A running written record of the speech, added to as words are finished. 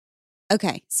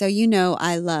Okay, so you know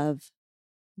I love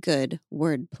good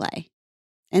wordplay.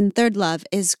 And Third Love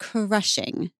is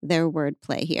crushing their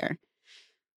wordplay here.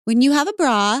 When you have a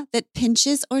bra that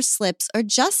pinches or slips or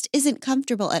just isn't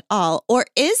comfortable at all, or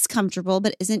is comfortable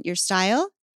but isn't your style,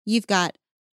 you've got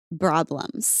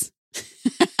problems.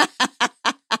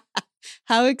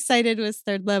 How excited was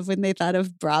Third Love when they thought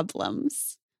of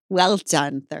problems? Well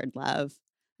done, Third Love.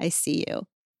 I see you.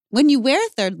 When you wear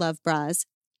Third Love bras,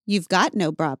 you've got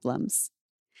no problems.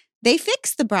 They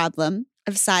fix the problem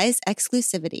of size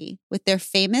exclusivity with their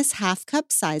famous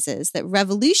half-cup sizes that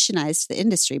revolutionized the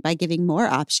industry by giving more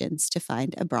options to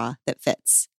find a bra that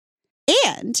fits.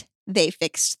 And they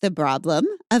fixed the problem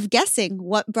of guessing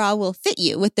what bra will fit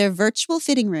you with their virtual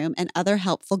fitting room and other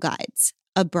helpful guides.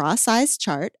 A bra size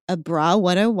chart, a Bra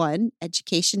 101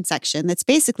 education section that's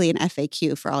basically an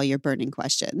FAQ for all your burning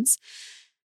questions,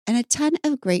 and a ton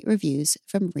of great reviews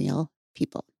from real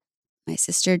people. My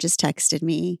sister just texted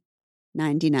me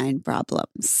 99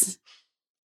 problems,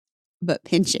 but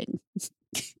pinching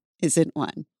isn't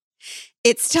one.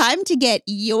 It's time to get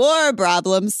your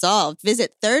problem solved.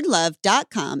 Visit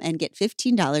thirdlove.com and get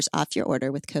 $15 off your order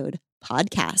with code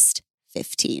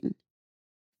podcast15.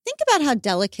 Think about how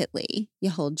delicately you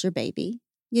hold your baby,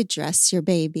 you dress your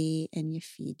baby, and you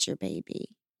feed your baby.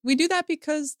 We do that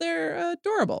because they're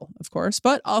adorable, of course,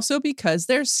 but also because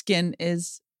their skin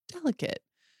is delicate.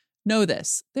 Know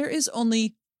this, there is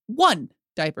only one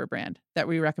diaper brand that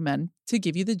we recommend to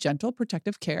give you the gentle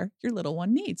protective care your little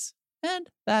one needs. And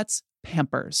that's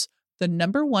Pampers, the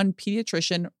 #1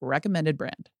 pediatrician recommended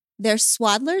brand. Their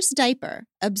Swaddler's diaper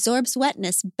absorbs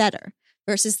wetness better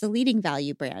versus the leading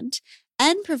value brand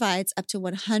and provides up to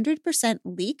 100%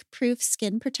 leak-proof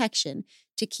skin protection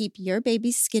to keep your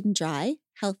baby's skin dry,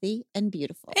 healthy, and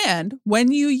beautiful. And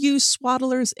when you use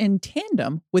Swaddlers in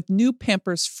tandem with new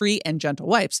Pampers Free and Gentle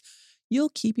wipes,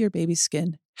 you'll keep your baby's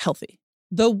skin healthy.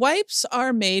 The wipes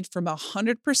are made from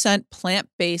 100%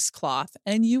 plant-based cloth,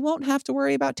 and you won't have to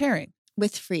worry about tearing.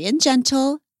 With Free and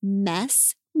Gentle,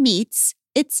 mess meets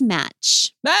its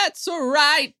match. That's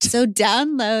right. So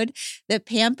download the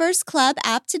Pampers Club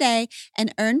app today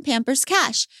and earn Pampers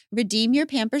Cash. Redeem your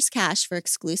Pampers Cash for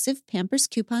exclusive Pampers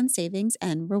coupon savings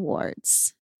and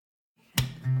rewards.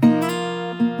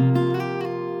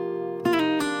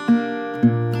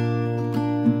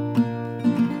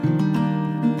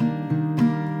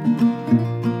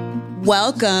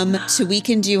 Welcome to We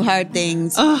Can Do Hard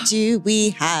Things. Do we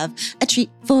have a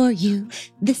treat for you?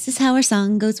 This is how our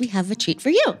song goes. We have a treat for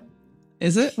you.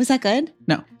 Is it? Was that good?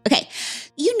 No. Okay.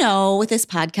 You know, with this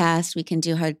podcast, We Can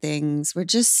Do Hard Things. We're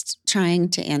just trying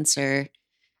to answer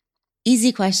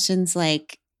easy questions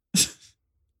like,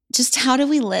 just how do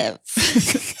we live?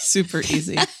 Super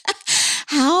easy.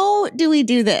 How do we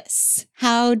do this?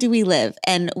 How do we live?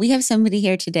 And we have somebody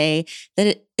here today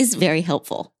that is very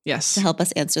helpful. Yes. To help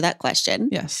us answer that question.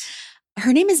 Yes.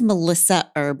 Her name is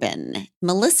Melissa Urban.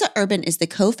 Melissa Urban is the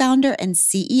co-founder and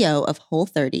CEO of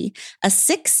Whole30, a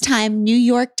 6-time New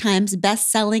York Times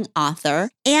bestselling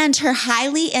author, and her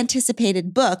highly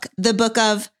anticipated book, the book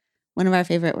of one of our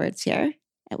favorite words here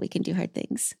at We Can Do Hard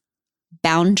Things,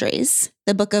 Boundaries.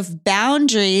 The book of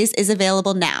Boundaries is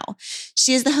available now.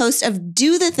 She is the host of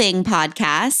Do the Thing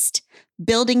podcast,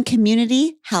 building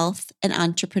community, health, and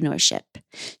entrepreneurship.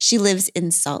 She lives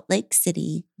in Salt Lake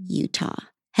City, Utah.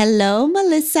 Hello,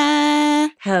 Melissa.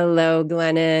 Hello,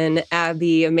 Glennon,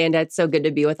 Abby, Amanda. It's so good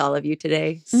to be with all of you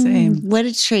today. Same. What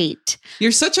a treat.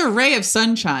 You're such a ray of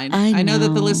sunshine. I know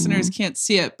that the listeners can't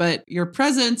see it, but your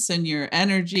presence and your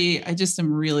energy, I just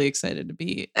am really excited to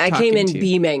be I came in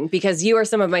beaming because you are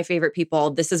some of my favorite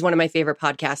people. This is one of my favorite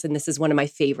podcasts, and this is one of my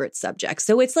favorite subjects.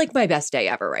 So it's like my best day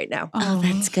ever right now. Oh,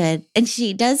 that's good. And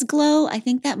she does glow. I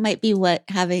think that might be what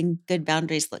having good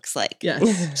boundaries looks like.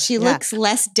 Yes. She looks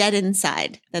less dead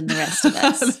inside than the rest of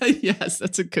us. Yes,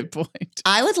 that's a good point.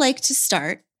 I would like to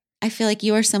start. I feel like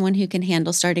you are someone who can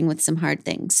handle starting with some hard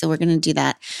things. So we're going to do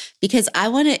that because I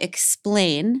want to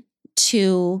explain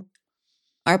to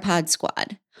our pod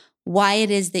squad why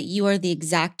it is that you are the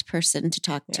exact person to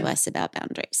talk to us about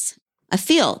boundaries. I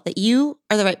feel that you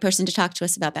are the right person to talk to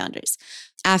us about boundaries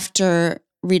after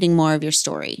reading more of your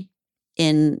story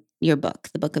in your book,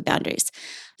 the Book of Boundaries.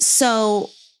 So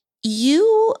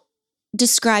you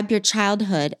describe your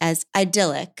childhood as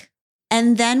idyllic.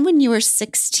 And then when you were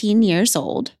 16 years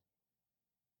old,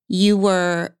 you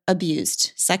were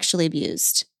abused, sexually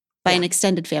abused by an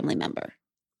extended family member.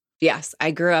 Yes,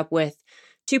 I grew up with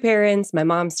 2 parents. My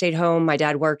mom stayed home. My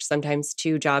dad worked sometimes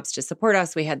 2 jobs to support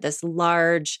us. We had this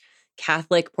large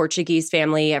Catholic Portuguese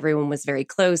family. Everyone was very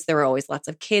close. There were always lots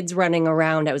of kids running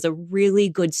around. I was a really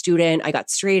good student. I got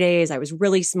straight A's. I was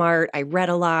really smart. I read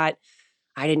a lot.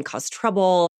 I didn't cause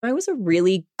trouble. I was a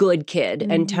really good kid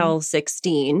until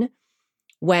 16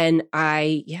 when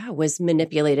I, was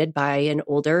manipulated by an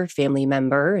older family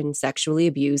member and sexually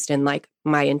abused. And like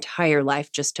my entire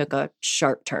life just took a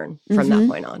sharp turn from that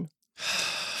point on.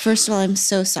 First of all, I'm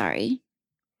so sorry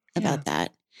about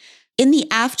that. In the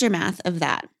aftermath of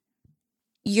that,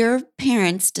 your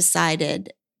parents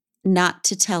decided not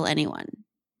to tell anyone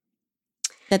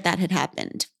that had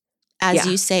happened. As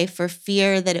you say, for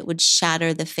fear that it would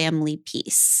shatter the family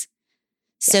peace.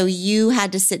 So you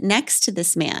had to sit next to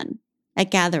this man at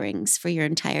gatherings for your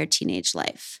entire teenage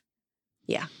life.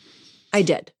 Yeah, I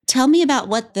did. Tell me about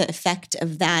what the effect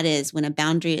of that is when a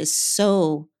boundary is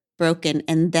so broken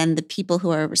and then the people who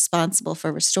are responsible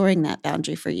for restoring that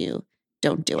boundary for you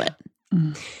don't do it.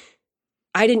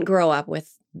 I didn't grow up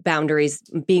with boundaries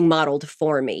being modeled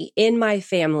for me. In my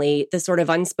family, the sort of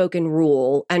unspoken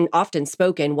rule, and often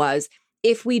spoken, was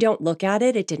if we don't look at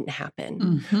it, it didn't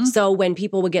happen. So when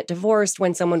people would get divorced,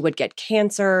 when someone would get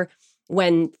cancer,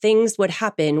 when things would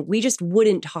happen, we just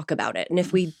wouldn't talk about it. And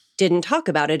if we didn't talk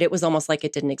about it, it was almost like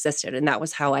it didn't exist. And that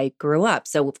was how I grew up.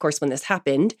 So of course, when this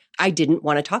happened, I didn't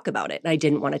want to talk about it. And I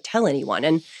didn't want to tell anyone.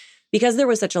 And because there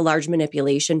was such a large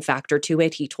manipulation factor to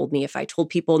it, he told me if I told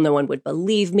people, no one would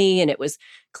believe me. And it was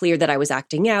clear that I was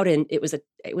acting out. And it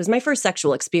was my first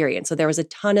sexual experience. So there was a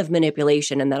ton of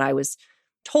manipulation, and that I was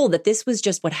told that this was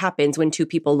just what happens when two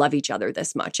people love each other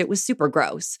this much. It was super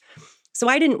gross. So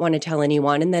I didn't want to tell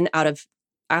anyone. And then out of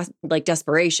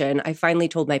desperation, I finally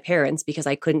told my parents because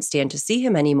I couldn't stand to see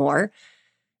him anymore.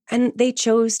 And they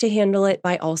chose to handle it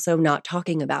by also not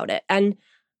talking about it. And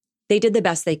they did the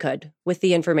best they could with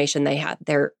the information they had.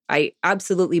 I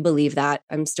absolutely believe that.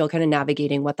 I'm still kind of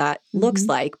navigating what that looks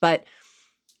like. But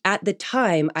at the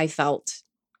time, I felt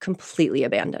completely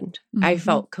abandoned. I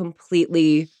felt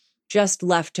completely just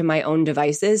left to my own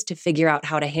devices to figure out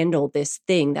how to handle this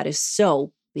thing that is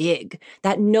so big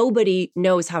that nobody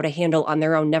knows how to handle on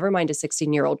their own, never mind a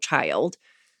 16-year-old child,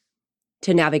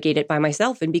 to navigate it by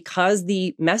myself. And because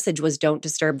the message was don't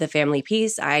disturb the family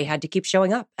peace, I had to keep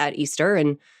showing up at Easter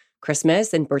and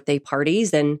Christmas and birthday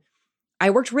parties. And I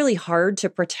worked really hard to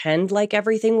pretend like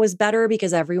everything was better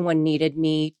because everyone needed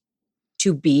me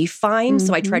to be fine.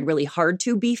 So I tried really hard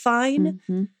to be fine.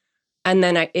 And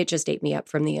then it just ate me up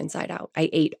from the inside out. I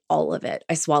ate all of it.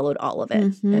 I swallowed all of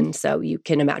it. And so you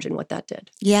can imagine what that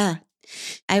did. Yeah.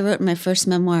 I wrote my first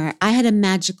memoir. I had a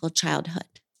magical childhood.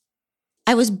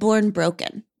 I was born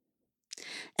broken.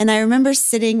 And I remember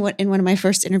sitting in one of my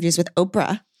first interviews with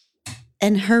Oprah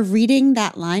and her reading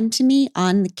that line to me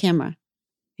on the camera.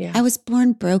 Yeah. I was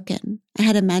born broken. I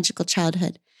had a magical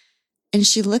childhood. And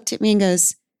she looked at me and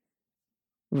goes,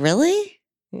 really?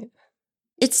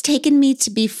 It's taken me to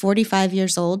be 45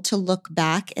 years old to look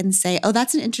back and say, oh,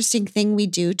 that's an interesting thing we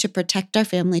do to protect our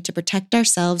family, to protect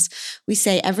ourselves. We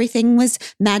say everything was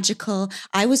magical.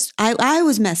 I was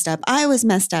messed up. I was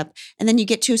messed up. And then you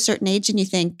get to a certain age and you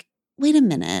think, wait a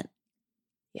minute.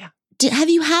 Yeah. Have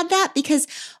you had that? Because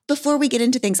before we get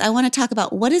into things, I want to talk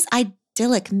about what does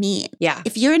idyllic mean? Yeah.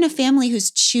 If you're in a family who's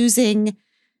choosing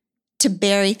to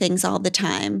bury things all the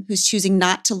time, who's choosing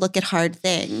not to look at hard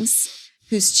things,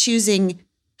 who's choosing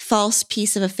false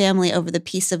piece of a family over the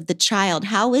piece of the child.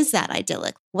 How is that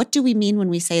idyllic? What do we mean when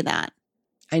we say that?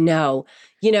 I know.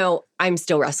 I'm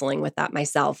still wrestling with that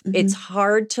myself. It's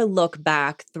hard to look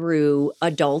back through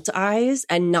adult eyes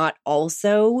and not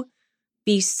also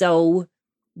be so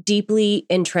deeply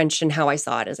entrenched in how I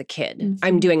saw it as a kid.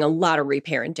 I'm doing a lot of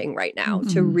reparenting right now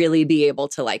to really be able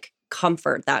to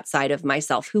comfort that side of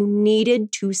myself who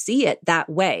needed to see it that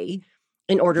way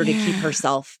in order to keep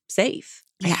herself safe.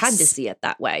 Yes. I had to see it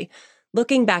that way.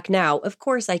 Looking back now, of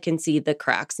course, I can see the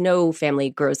cracks. No family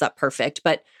grows up perfect.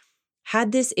 But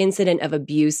had this incident of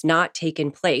abuse not taken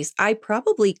place, I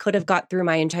probably could have got through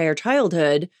my entire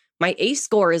childhood. My ACE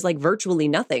score is virtually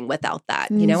nothing without that.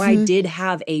 I did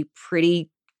have a pretty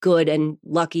good and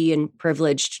lucky and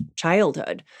privileged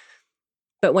childhood.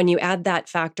 But when you add that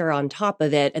factor on top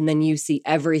of it, and then you see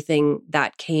everything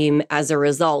that came as a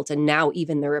result, and now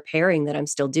even the repairing that I'm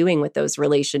still doing with those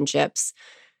relationships,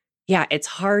 it's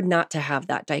hard not to have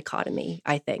that dichotomy,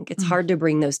 I think. It's hard to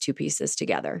bring those two pieces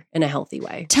together in a healthy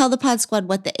way. Tell the Pod Squad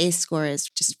what the ACE score is,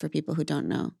 just for people who don't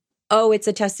know. Oh, it's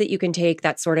a test that you can take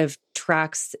that sort of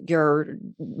tracks your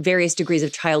various degrees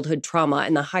of childhood trauma.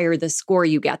 And the higher the score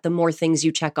you get, the more things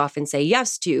you check off and say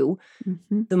yes to,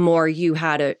 the more you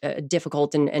had a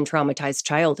difficult and traumatized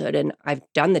childhood. And I've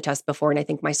done the test before, and I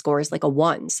think my score is a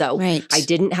 1. So I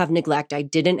didn't have neglect. I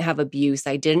didn't have abuse.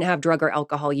 I didn't have drug or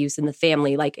alcohol use in the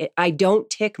family. I don't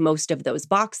tick most of those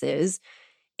boxes.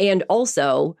 And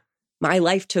also, my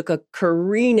life took a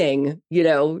careening,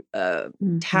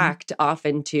 tact off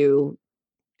into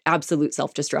absolute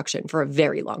self-destruction for a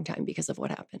very long time because of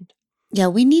what happened. Yeah,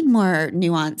 we need more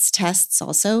nuanced tests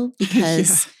also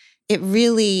because it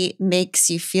really makes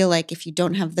you feel like if you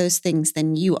don't have those things,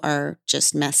 then you are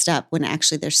just messed up when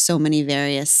actually there's so many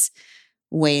various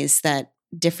ways that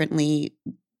differently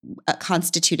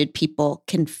constituted people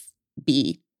can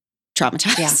be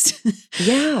traumatized.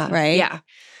 Yeah. Right? Yeah.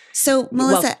 So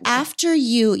Melissa, after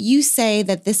you say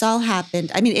that this all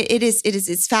happened, I mean,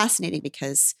 it's fascinating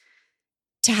because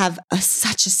to have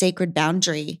such a sacred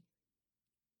boundary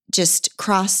just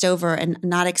crossed over and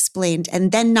not explained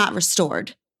and then not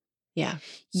restored. Yeah.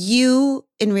 You,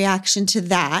 in reaction to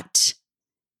that,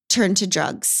 turned to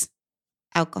drugs,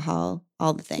 alcohol,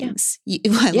 all the things.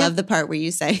 I love the part where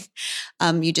you say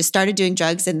you just started doing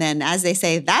drugs and then, as they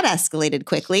say, that escalated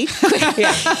quickly.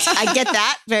 I get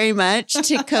that very much.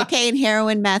 To cocaine,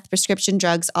 heroin, meth, prescription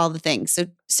drugs, all the things.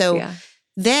 So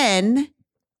then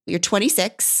you're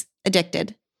 26,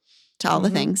 addicted to all the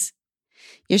things.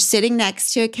 You're sitting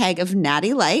next to a keg of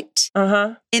Natty Light.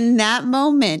 In that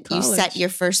moment, you set your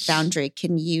first boundary.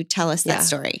 Can you tell us that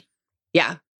story?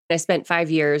 Yeah. I spent 5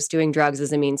 years doing drugs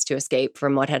as a means to escape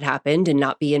from what had happened and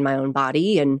not be in my own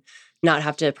body and not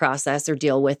have to process or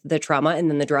deal with the trauma. And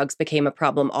then the drugs became a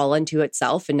problem all unto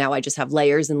itself. And now I just have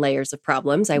layers and layers of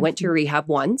problems. I went to rehab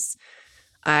once.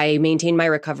 I maintained my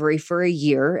recovery for a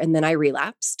year and then I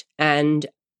relapsed. And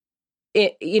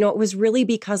it was really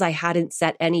because I hadn't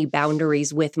set any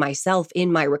boundaries with myself in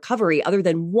my recovery other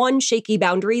than one shaky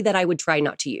boundary that I would try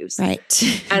not to use.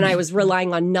 Right. And I was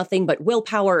relying on nothing but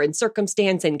willpower and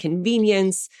circumstance and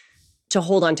convenience to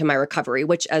hold on to my recovery,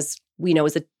 which, as we know,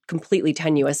 is a completely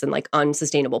tenuous and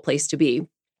unsustainable place to be.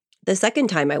 The second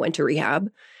time I went to rehab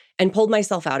and pulled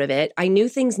myself out of it, I knew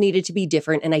things needed to be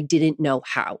different and I didn't know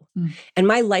how. And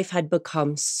my life had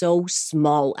become so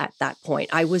small at that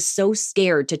point. I was so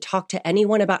scared to talk to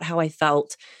anyone about how I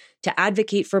felt, to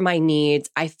advocate for my needs.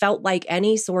 I felt like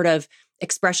any sort of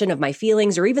expression of my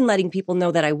feelings or even letting people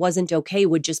know that I wasn't okay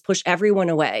would just push everyone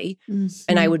away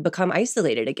and I would become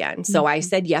isolated again. So I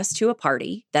said yes to a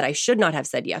party that I should not have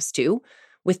said yes to,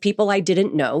 with people I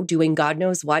didn't know, doing God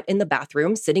knows what in the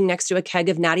bathroom, sitting next to a keg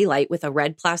of Natty Light with a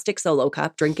red plastic Solo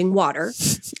cup, drinking water.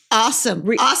 Awesome.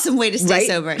 Awesome way to stay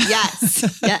sober.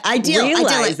 Yes. Yeah. Ideal.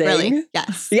 Idyllic, really.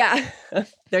 Yes. Yeah.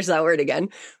 There's that word again.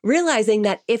 Realizing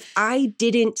that if I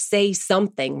didn't say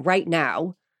something right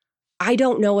now, I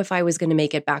don't know if I was going to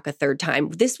make it back a third time.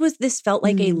 This felt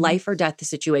like a life or death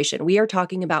situation. We are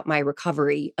talking about my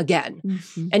recovery again.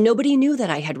 And nobody knew that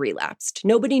I had relapsed.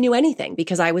 Nobody knew anything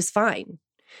because I was fine.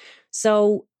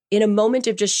 So in a moment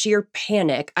of just sheer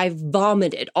panic, I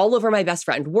vomited all over my best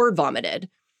friend, word vomited,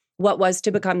 what was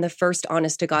to become the first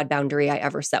honest to God boundary I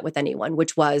ever set with anyone,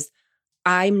 which was,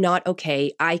 I'm not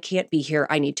okay. I can't be here.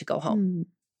 I need to go home.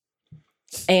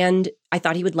 And I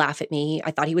thought he would laugh at me.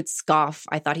 I thought he would scoff.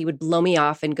 I thought he would blow me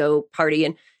off and go party.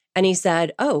 And he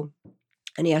said, oh,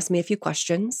 and he asked me a few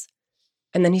questions.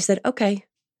 And then he said, okay.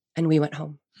 And we went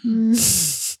home.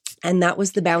 And that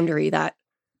was the boundary that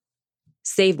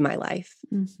saved my life.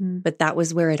 But that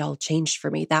was where it all changed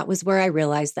for me. That was where I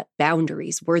realized that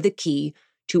boundaries were the key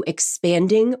to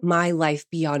expanding my life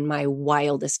beyond my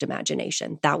wildest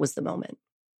imagination. That was the moment.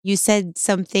 You said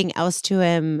something else to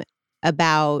him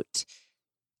about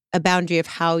a boundary of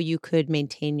how you could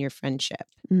maintain your friendship.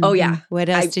 Oh, yeah. What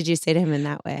else did you say to him in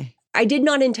that way? I did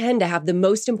not intend to have the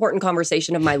most important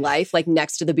conversation of my life,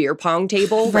 next to the beer pong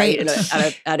table, right?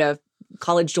 At a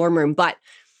college dorm room. But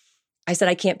I said,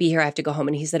 I can't be here. I have to go home.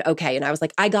 And he said, okay. And I was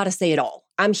like, I got to say it all.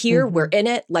 I'm here. We're in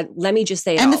it. Let me just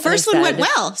say it all. And the first one went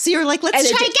well. So you were like, let's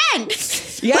try again.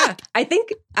 Yeah. I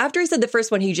think after he said the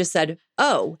first one, he just said,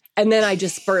 oh. And then I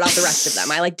just spurred out the rest of them.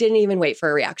 I didn't even wait for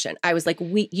a reaction. I was like,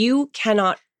 you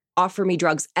cannot offer me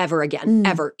drugs ever again,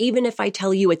 ever. Even if I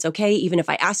tell you it's okay, even if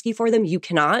I ask you for them, you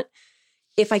cannot.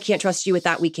 If I can't trust you with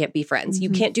that, we can't be friends. You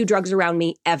can't do drugs around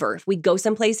me ever. If we go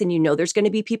someplace and you know there's going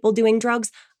to be people doing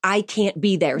drugs, I can't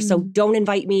be there. So don't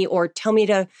invite me or tell me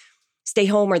to stay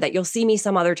home or that you'll see me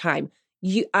some other time.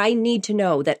 I need to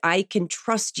know that I can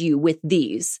trust you with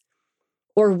these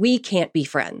or we can't be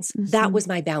friends. That was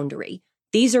my boundary.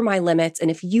 These are my limits.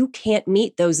 And if you can't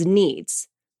meet those needs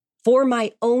for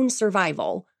my own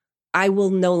survival, I will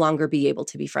no longer be able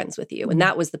to be friends with you. And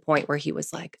that was the point where he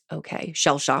was like, okay,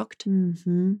 shell-shocked.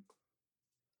 And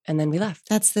then we left.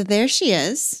 That's the there she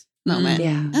is moment.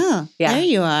 Yeah. Oh, Yeah. There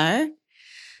you are.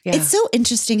 Yeah. It's so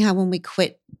interesting how when we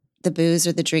quit the booze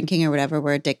or the drinking or whatever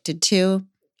we're addicted to,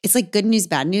 it's like good news,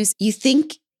 bad news. You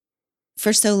think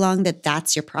for so long that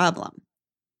that's your problem.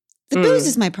 The booze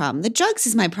is my problem. The drugs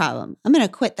is my problem. I'm going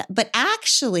to quit that. But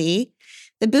actually,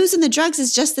 the booze and the drugs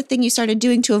is just the thing you started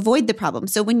doing to avoid the problem.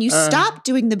 So when you stop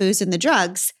doing the booze and the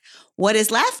drugs, what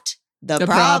is left? The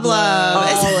problem.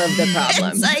 All of the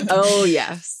problems. It's like, oh,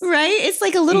 yes. Right? It's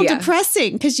like a little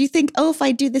depressing because you think, oh, if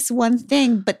I do this one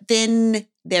thing, but then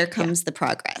there comes the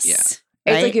progress. Yeah.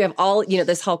 Right? It's like you have all,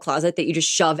 this whole closet that you just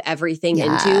shove everything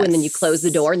into, and then you close the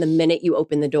door. And the minute you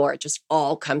open the door, it just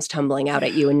all comes tumbling out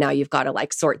at you. And now you've got to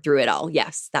like sort through it all.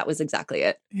 Yes, that was exactly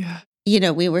it. Yeah.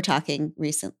 We were talking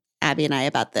recently, Abby and I,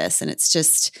 about this, and it's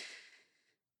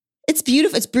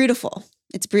beautiful. It's beautiful.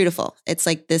 It's beautiful. It's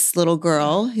like this little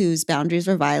girl whose boundaries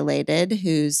were violated,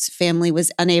 whose family was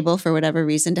unable for whatever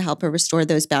reason to help her restore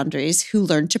those boundaries, who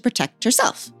learned to protect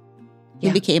herself,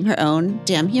 who became her own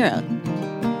damn hero.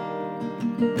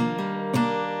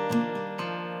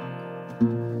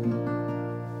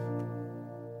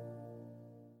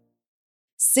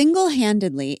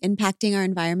 Single-handedly impacting our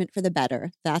environment for the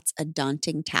better, that's a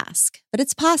daunting task. But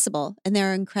it's possible, and there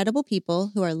are incredible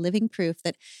people who are living proof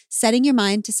that setting your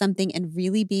mind to something and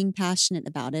really being passionate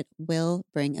about it will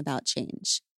bring about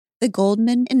change. The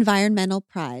Goldman Environmental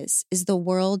Prize is the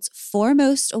world's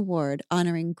foremost award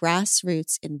honoring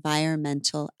grassroots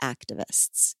environmental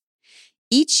activists.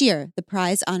 Each year, the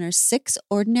prize honors 6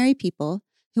 ordinary people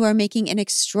who are making an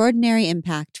extraordinary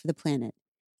impact for the planet.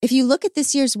 If you look at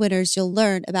this year's winners, you'll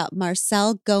learn about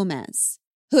Marcel Gomez,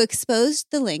 who exposed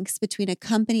the links between a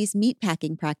company's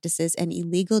meatpacking practices and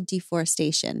illegal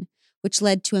deforestation, which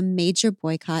led to a major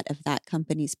boycott of that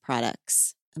company's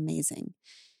products. Amazing.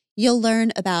 You'll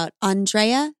learn about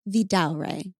Andrea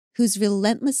Vidaurre, whose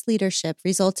relentless leadership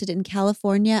resulted in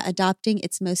California adopting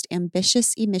its most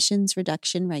ambitious emissions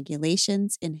reduction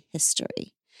regulations in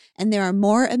history. And there are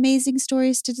more amazing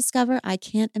stories to discover. I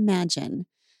can't imagine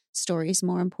stories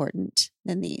more important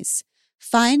than these.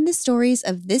 Find the stories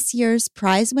of this year's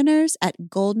prize winners at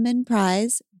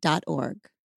goldmanprize.org.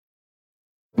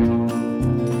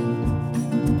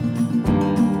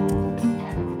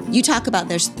 You talk about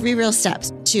there's 3 real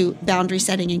steps to boundary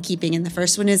setting and keeping, and the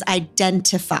first one is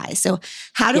identify. So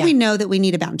how do we know that we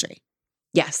need a boundary?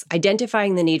 Yes,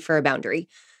 identifying the need for a boundary.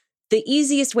 The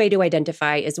easiest way to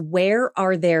identify is, where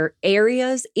are there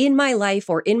areas in my life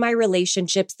or in my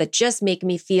relationships that just make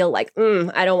me feel like,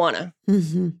 I don't want to.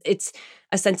 Mm-hmm. It's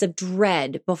a sense of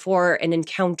dread before an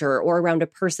encounter or around a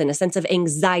person, a sense of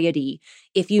anxiety.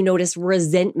 If you notice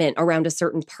resentment around a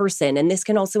certain person, and this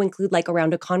can also include like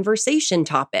around a conversation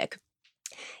topic.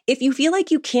 If you feel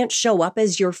like you can't show up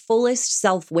as your fullest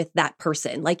self with that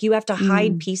person, like you have to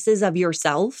hide pieces of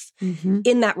yourself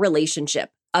in that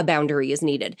relationship, a boundary is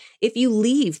needed. If you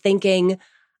leave thinking,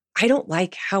 I don't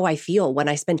like how I feel when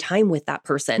I spend time with that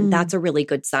person, that's a really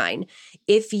good sign.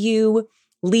 If you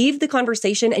leave the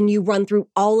conversation and you run through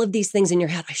all of these things in your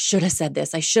head, I should have said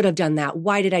this, I should have done that,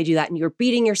 why did I do that? And you're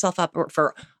beating yourself up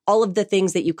for all of the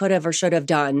things that you could have or should have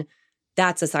done,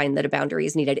 that's a sign that a boundary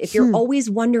is needed. If you're always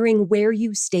wondering where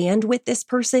you stand with this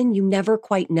person, you never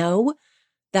quite know,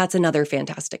 that's another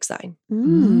fantastic sign.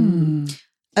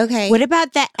 Okay. What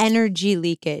about the energy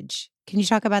leakage? Can you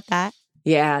talk about that?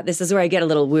 Yeah, this is where I get a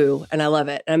little woo, and I love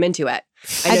it. I'm into it.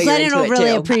 I know Glennon will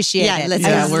really appreciate Yeah, it. let's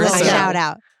we're so- shout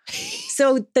out.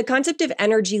 So the concept of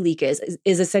energy leakage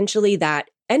is essentially that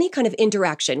any kind of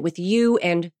interaction with you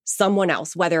and someone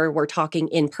else, whether we're talking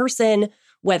in person,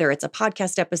 whether it's a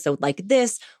podcast episode like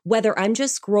this, whether I'm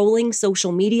just scrolling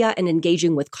social media and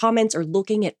engaging with comments or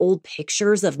looking at old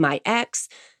pictures of my ex,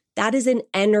 that is an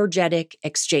energetic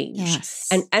exchange. Yes.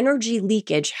 And energy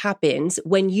leakage happens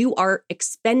when you are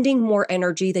expending more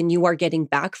energy than you are getting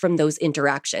back from those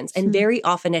interactions. And very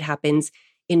often it happens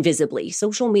invisibly.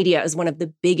 Social media is one of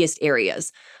the biggest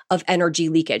areas of energy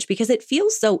leakage because it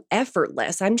feels so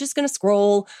effortless. I'm just going to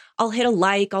scroll. I'll hit a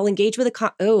like. I'll engage with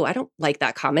oh, I don't like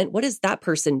that comment. What is that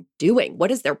person doing?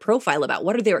 What is their profile about?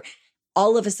 What are their...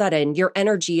 All of a sudden, your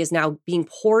energy is now being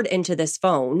poured into this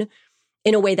phone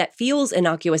in a way that feels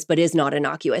innocuous, but is not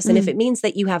innocuous. And if it means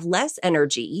that you have less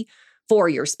energy for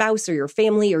your spouse or your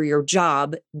family or your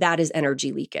job, that is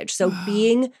energy leakage. So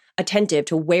being attentive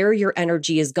to where your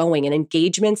energy is going and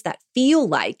engagements that feel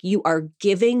like you are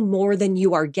giving more than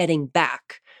you are getting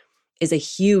back is a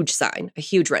huge sign, a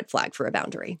huge red flag for a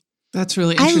boundary. That's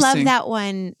really I interesting. love that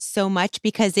one so much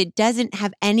because it doesn't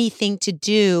have anything to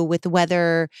do with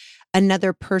whether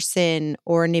another person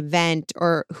or an event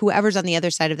or whoever's on the other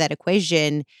side of that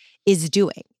equation is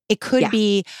doing. It could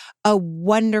be a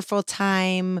wonderful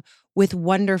time with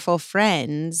wonderful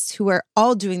friends who are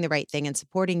all doing the right thing and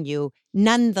supporting you.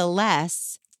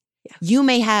 Nonetheless, you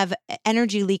may have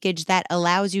energy leakage that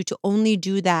allows you to only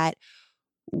do that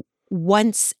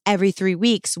once every 3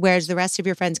 weeks, whereas the rest of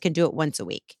your friends can do it once a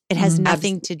week. It has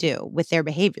nothing to do with their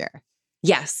behavior.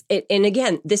 Yes. And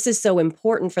again, this is so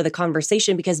important for the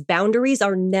conversation because boundaries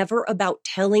are never about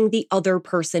telling the other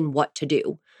person what to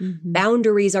do.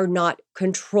 Boundaries are not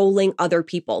controlling other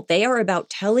people. They are about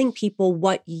telling people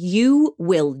what you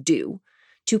will do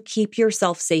to keep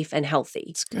yourself safe and healthy.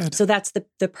 That's good. So that's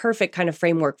the perfect kind of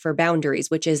framework for boundaries,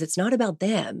 which is it's not about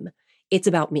them. It's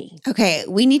about me. Okay,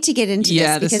 we need to get into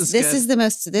Yeah, this because this is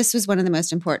this was one of the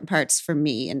most important parts for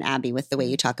me and Abby with the way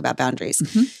you talk about boundaries.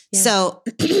 Yeah. So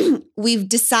we've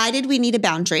decided we need a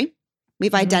boundary.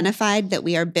 We've identified that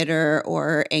we are bitter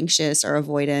or anxious or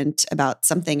avoidant about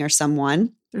something or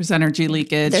someone. There's energy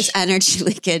leakage. There's energy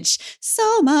leakage.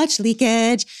 So much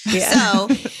leakage. Yeah. So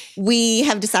we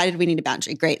have decided we need a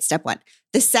boundary. Great. Step one.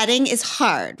 The setting is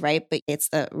hard, right? But it's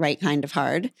the right kind of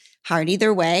hard. Hard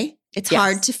either way. It's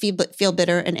hard to feel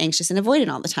bitter and anxious and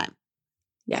avoidant all the time.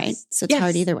 Right? Yes. So it's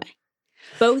hard either way.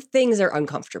 Both things are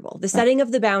uncomfortable. The setting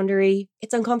of the boundary,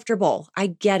 it's uncomfortable. I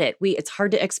get it. It's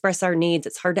hard to express our needs.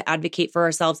 It's hard to advocate for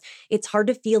ourselves. It's hard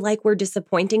to feel like we're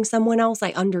disappointing someone else.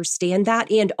 I understand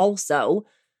that. And also,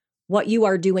 what you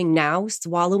are doing now,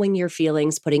 swallowing your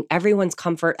feelings, putting everyone's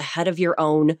comfort ahead of your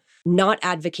own, not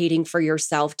advocating for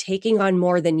yourself, taking on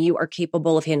more than you are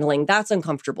capable of handling, that's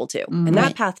uncomfortable too. And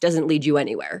that path doesn't lead you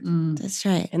anywhere. That's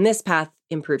right. And this path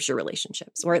improves your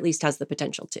relationships, or at least has the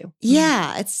potential to.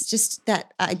 Yeah, it's just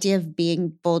that idea of being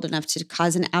bold enough to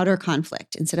cause an outer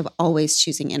conflict instead of always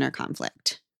choosing inner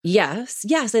conflict. Yes.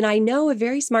 And I know a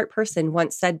very smart person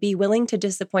once said, be willing to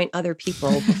disappoint other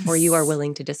people before you are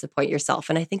willing to disappoint yourself.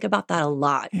 And I think about that a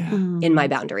lot in my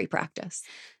boundary practice.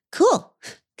 Cool.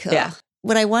 Yeah.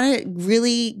 What I want to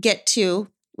really get to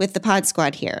with the Pod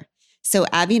Squad here. So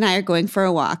Abby and I are going for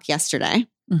a walk yesterday.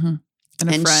 And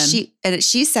a friend.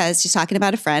 She says she's talking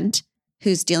about a friend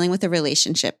who's dealing with a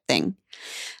relationship thing.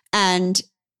 And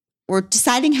we're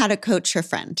deciding how to coach her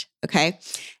friend. Okay.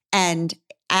 And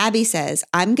Abby says,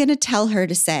 I'm going to tell her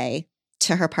to say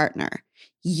to her partner,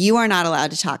 you are not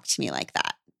allowed to talk to me like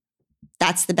that.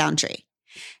 That's the boundary.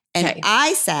 And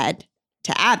I said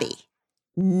to Abby,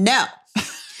 no.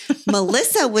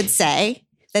 Melissa would say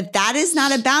that is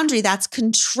not a boundary. That's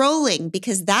controlling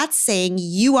because that's saying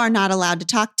you are not allowed to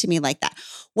talk to me like that.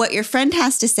 What your friend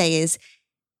has to say is,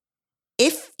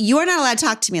 if you are not allowed to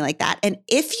talk to me like that, and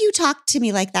if you talk to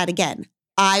me like that again,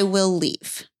 I will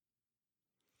leave.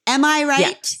 Am I right?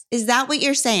 Yes. Is that what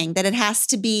you're saying? That it has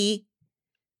to be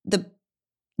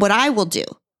what I will do?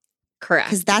 Correct.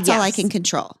 Because that's all I can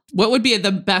control. What would be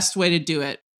the best way to do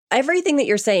it? Everything that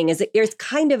you're saying is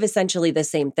kind of essentially the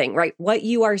same thing, right? What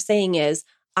you are saying is,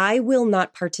 I will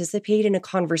not participate in a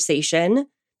conversation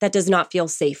that does not feel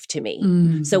safe to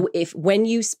me. So when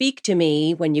you speak to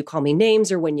me, when you call me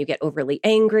names or when you get overly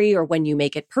angry or when you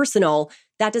make it personal,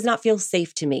 that does not feel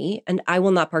safe to me and I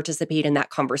will not participate in that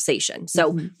conversation.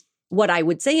 So what I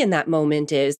would say in that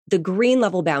moment is the green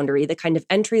level boundary, the kind of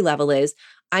entry level is,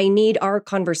 I need our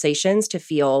conversations to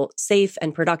feel safe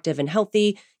and productive and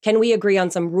healthy. Can we agree on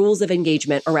some rules of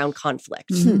engagement around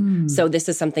conflict? So this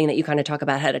is something that you kind of talk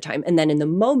about ahead of time. And then in the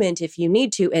moment, if you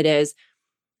need to, it is,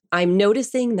 I'm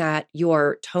noticing that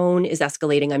your tone is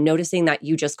escalating. I'm noticing that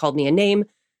you just called me a name.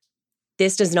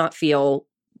 This does not feel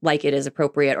like it is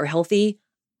appropriate or healthy.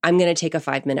 I'm going to take a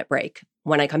 5-minute break.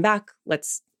 When I come back,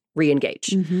 let's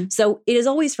re-engage. So it is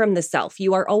always from the self.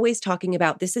 You are always talking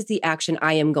about, this is the action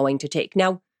I am going to take.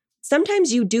 Now,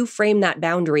 sometimes you do frame that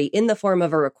boundary in the form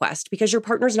of a request because your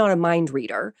partner's not a mind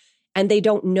reader and they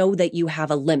don't know that you have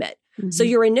a limit. So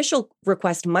your initial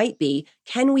request might be,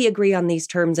 can we agree on these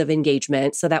terms of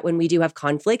engagement so that when we do have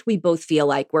conflict, we both feel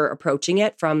like we're approaching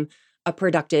it from a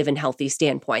productive and healthy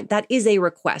standpoint? That is a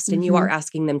request and you are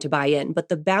asking them to buy in. But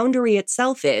the boundary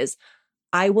itself is,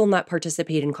 I will not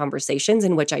participate in conversations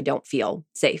in which I don't feel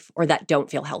safe or that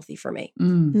don't feel healthy for me.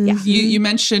 Yeah. You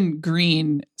mentioned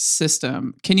green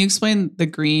system. Can you explain the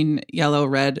green, yellow,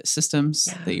 red systems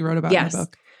that you wrote about in the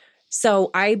book? So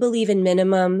I believe in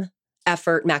minimum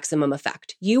effort, maximum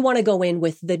effect. You want to go in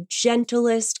with the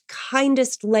gentlest,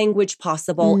 kindest language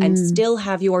possible and still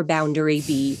have your boundary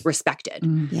be respected.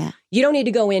 Yeah. You don't need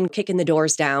to go in kicking the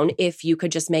doors down if you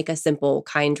could just make a simple,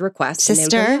 kind request.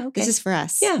 Sister, this is for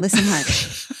us. Yeah. Listen hard.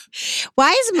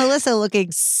 Why is Melissa looking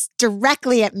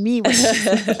directly at me?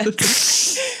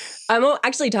 I'm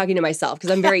actually talking to myself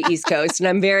because I'm very East Coast and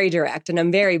I'm very direct and I'm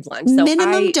very blunt. So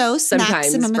minimum dose,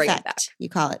 sometimes maximum bring it effect. back. You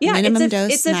call it. Yeah, minimum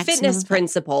dose, it's a fitness effect.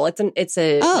 principle. It's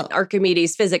an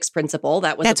Archimedes physics principle.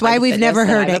 That's why we've never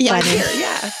heard it.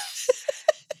 Yeah.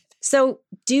 So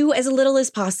do as little as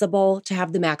possible to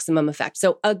have the maximum effect.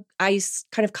 So I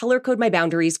kind of color code my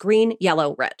boundaries: green,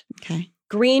 yellow, red. Okay.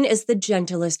 Green is the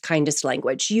gentlest, kindest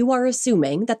language. You are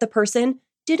assuming that the person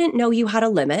didn't know you had a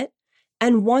limit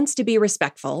and wants to be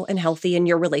respectful and healthy in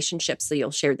your relationship. So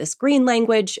you'll share this green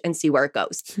language and see where it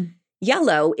goes.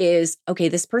 Yellow is, okay,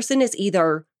 this person is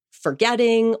either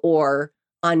forgetting or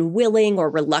unwilling or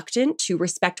reluctant to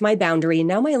respect my boundary.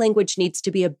 Now my language needs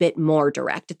to be a bit more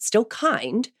direct. It's still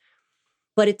kind,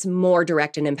 but it's more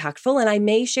direct and impactful. And I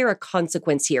may share a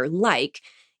consequence here, like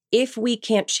if we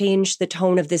can't change the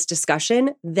tone of this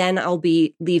discussion, then I'll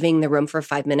be leaving the room for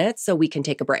 5 minutes so we can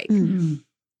take a break. Mm-hmm.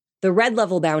 The red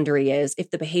level boundary is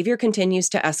if the behavior continues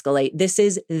to escalate, this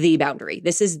is the boundary.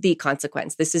 This is the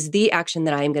consequence. This is the action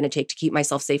that I am going to take to keep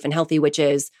myself safe and healthy, which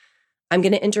is I'm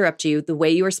going to interrupt you. The way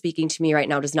you are speaking to me right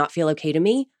now does not feel okay to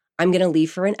me. I'm going to leave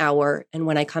for an hour. And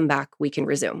when I come back, we can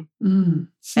resume. Mm.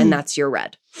 And that's your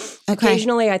red. Okay.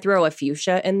 Occasionally, I throw a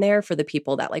fuchsia in there for the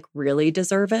people that like really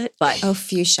deserve it. But Oh,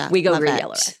 fuchsia. We go Love green, it.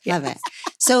 yellow, red. Love it.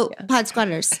 So, Yeah. pod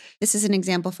squatters, this is an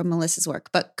example from Melissa's work,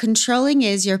 but controlling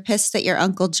is you're pissed that your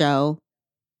Uncle Joe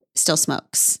still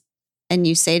smokes. And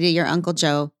you say to your Uncle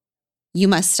Joe, you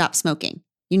must stop smoking.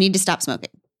 You need to stop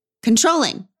smoking.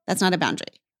 Controlling, that's not a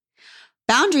boundary.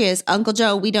 Boundary is Uncle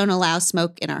Joe, we don't allow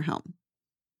smoke in our home.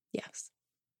 yes,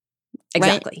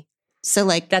 exactly. So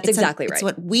like That's it's exactly It's right.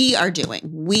 what we are doing.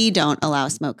 We don't allow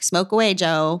smoke. Smoke away,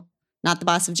 Joe. Not the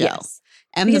boss of Joe. Yes.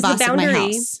 I'm the Because the boss of my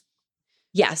boundary- house.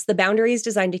 Yes, the boundary is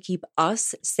designed to keep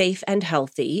us safe and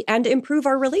healthy and improve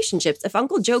our relationships. If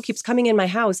Uncle Joe keeps coming in my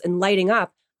house and lighting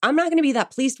up, I'm not going to be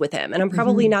that pleased with him. And I'm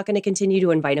probably not going to continue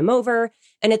to invite him over.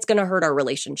 And it's going to hurt our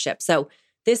relationship. So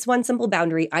this one simple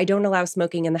boundary, I don't allow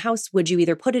smoking in the house. Would you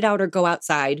either put it out or go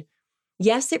outside?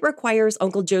 Yes, it requires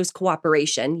Uncle Joe's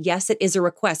cooperation. Yes, it is a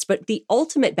request. But the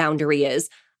ultimate boundary is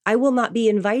I will not be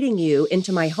inviting you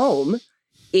into my home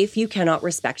if you cannot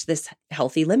respect this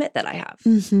healthy limit that I have.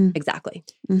 Mm-hmm. Exactly.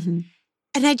 Mm-hmm.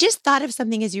 And I just thought of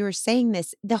something as you were saying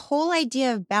this. The whole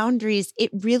idea of boundaries,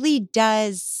 it really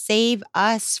does save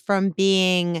us from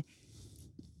being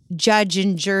judge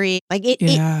and jury. Like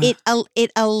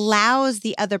it allows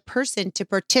the other person to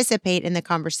participate in the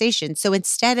conversation. So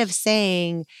instead of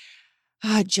saying,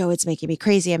 "Oh, Joe, it's making me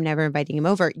crazy. I'm never inviting him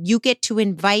over." You get to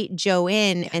invite Joe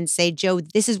in and say, "Joe,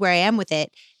 this is where I am with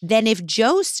it." Then if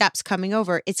Joe stops coming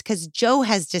over, it's because Joe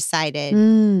has decided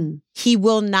Mm. he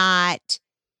will not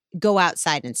go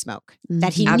outside and smoke,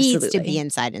 that he needs to Absolutely. be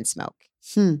inside and smoke.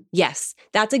 Yes,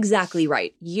 that's exactly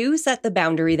right. You set the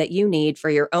boundary that you need for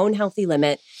your own healthy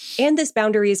limit, and this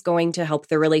boundary is going to help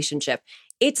the relationship.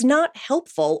 It's not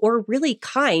helpful or really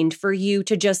kind for you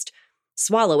to just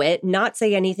swallow it, not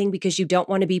say anything because you don't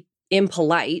want to be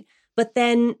impolite, but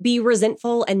then be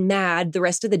resentful and mad the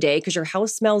rest of the day because your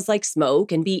house smells like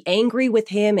smoke and be angry with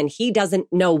him and he doesn't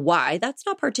know why. That's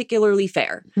not particularly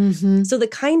fair. Mm-hmm. So the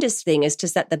kindest thing is to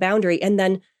set the boundary, and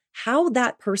then how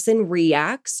that person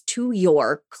reacts to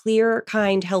your clear,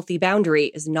 kind, healthy boundary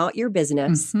is not your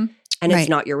business Mhm. and Right. it's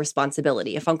not your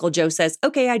responsibility. If Uncle Joe says,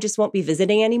 okay, I just won't be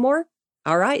visiting anymore,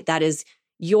 all right, that is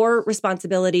your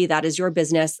responsibility. That is your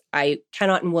business. I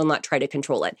cannot and will not try to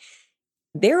control it.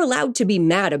 They're allowed to be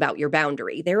mad about your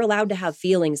boundary. They're allowed to have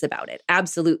feelings about it.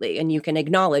 Absolutely. And you can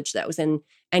acknowledge those.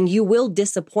 And you will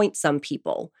disappoint some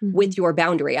people Mhm. with your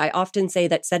boundary. I often say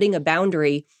that setting a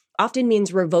boundary often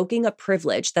means revoking a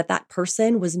privilege that that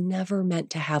person was never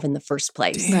meant to have in the first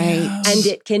place. Right. Damn. And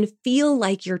it can feel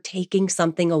like you're taking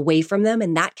something away from them,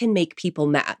 and that can make people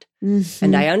mad. Mm-hmm.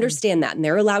 And I understand that. And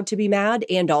they're allowed to be mad.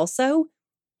 And also,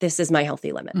 this is my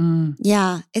healthy limit. Mm.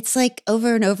 Yeah, it's like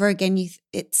over and over again,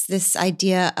 it's this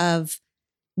idea of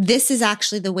this is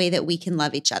actually the way that we can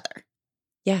love each other.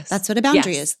 Yes. That's what a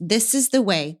boundary Yes. is. This is the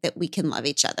way that we can love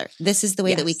each other. This is the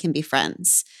way that we Yes. can be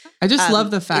friends. I just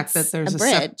love the fact it's that there's a a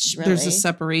bridge, there's a really.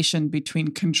 separation between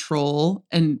control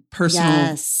and personal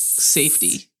Yes.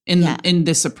 safety in Yeah. in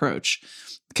this approach.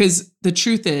 Because the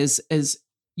truth is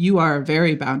you are a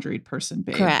very boundaried person,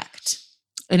 babe. Correct.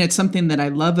 And it's something that I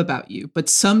love about you. But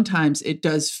sometimes it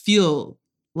does feel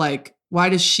like, why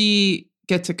does she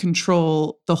get to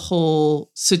control the whole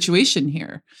situation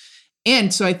here?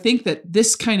 And so I think that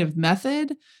this kind of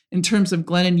method, in terms of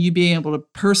Glennon, you being able to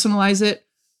personalize it,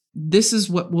 this is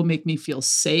what will make me feel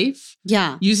safe.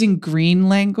 Yeah. Using green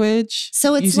language.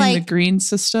 So it's using the like, green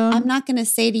system. I'm not going to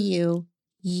say to you,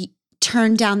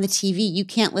 turn down the TV. You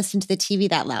can't listen to the TV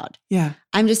that loud. Yeah.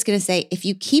 I'm just going to say, if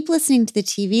you keep listening to the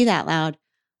TV that loud,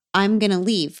 I'm going to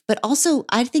leave. But also,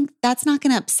 I think that's not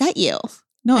going to upset you.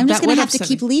 No, I'm just that going would to have to upset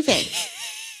keep me. leaving.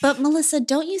 But Melissa,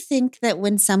 don't you think that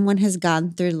when someone has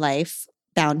gone through life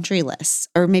boundaryless,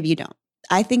 or maybe you don't,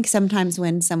 I think sometimes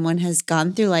when someone has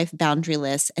gone through life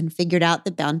boundaryless and figured out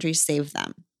that boundaries save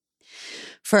them,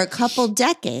 for a couple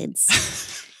decades,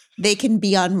 they can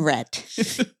be on red.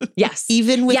 Yes.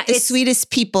 Even with Yeah, the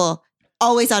sweetest people,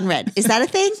 always on red. Is that a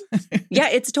thing? Yeah,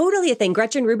 it's totally a thing.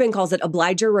 Gretchen Rubin calls it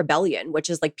obliger rebellion, which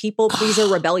is like people pleaser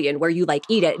rebellion, where you like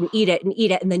eat it and eat it and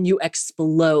eat it, and then you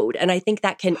explode. And I think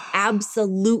that can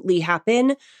absolutely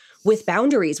happen with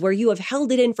boundaries, where you have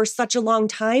held it in for such a long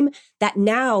time that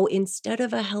now, instead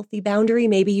of a healthy boundary,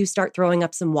 maybe you start throwing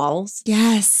up some walls.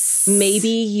 Yes. Maybe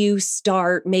you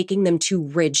start making them too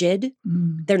rigid.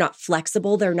 They're not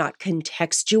flexible. They're not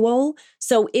contextual.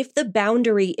 So if the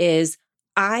boundary is,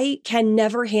 I can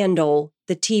never handle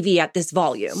the TV at this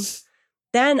volume,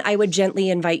 then I would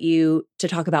gently invite you to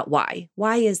talk about why.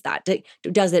 Why is that?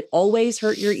 Does it always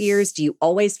hurt your ears? Do you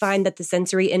always find that the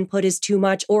sensory input is too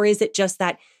much? Or is it just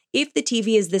that if the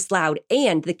TV is this loud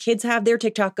and the kids have their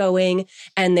TikTok going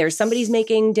and there's somebody's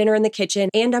making dinner in the kitchen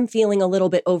and I'm feeling a little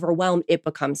bit overwhelmed, it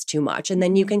becomes too much. And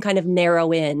then you can kind of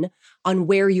narrow in on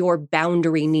where your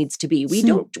boundary needs to be. We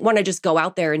don't want to just go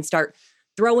out there and start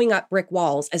throwing up brick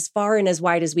walls as far and as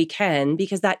wide as we can,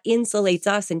 because that insulates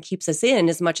us and keeps us in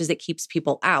as much as it keeps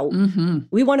people out.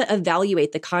 We want to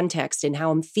evaluate the context and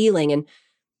how I'm feeling. And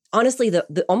honestly,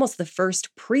 the almost the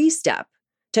first pre-step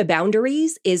to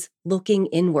boundaries is looking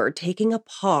inward, taking a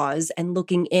pause and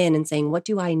looking in and saying, what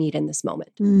do I need in this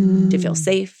moment? To feel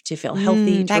safe, to feel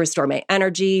healthy, to restore my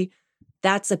energy.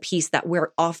 That's a piece that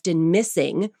we're often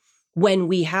missing when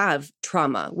we have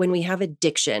trauma, when we have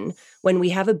addiction, when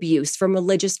we have abuse from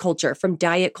religious culture, from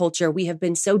diet culture. We have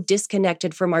been so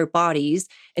disconnected from our bodies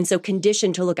and so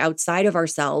conditioned to look outside of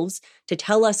ourselves to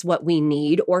tell us what we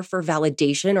need, or for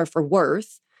validation or for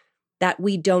worth, that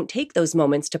we don't take those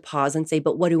moments to pause and say,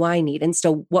 but what do I need? And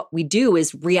so what we do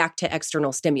is react to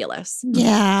external stimulus.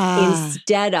 Yeah.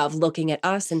 Instead of looking at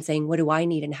us and saying, what do I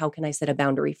need? And how can I set a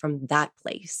boundary from that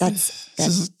place? This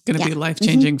is going to be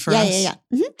life-changing for us.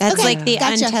 That's Okay, like the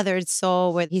gotcha. untethered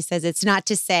soul, where he says it's not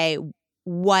to say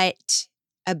what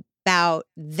about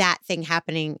that thing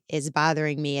happening is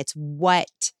bothering me. It's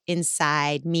what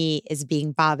inside me is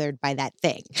being bothered by that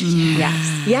thing.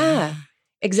 Yes. Yeah.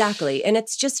 Exactly. And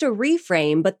it's just a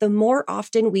reframe, but the more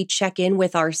often we check in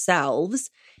with ourselves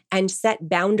and set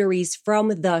boundaries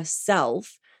from the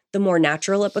self, the more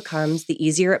natural it becomes, the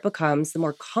easier it becomes, the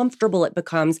more comfortable it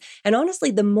becomes. And honestly,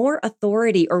 the more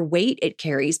authority or weight it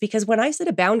carries. Because when I set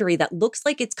a boundary that looks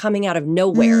like it's coming out of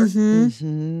nowhere,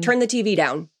 turn the TV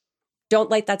down. Don't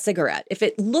light that cigarette. If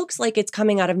it looks like it's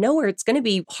coming out of nowhere, it's going to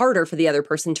be harder for the other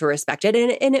person to respect it.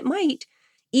 And it might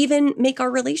even make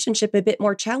our relationship a bit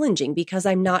more challenging, because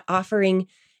I'm not offering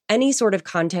any sort of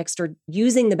context or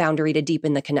using the boundary to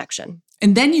deepen the connection.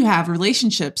 And then you have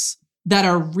relationships that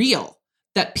are real,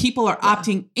 that people are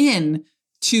opting in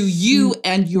to you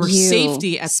and your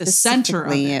safety at the center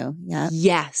of it. You. Yeah.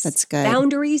 Yes. That's good.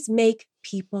 Boundaries make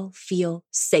people feel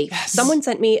safe. Yes. Someone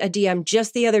sent me a DM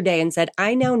just the other day and said,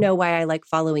 I now know why I like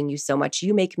following you so much.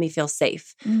 You make me feel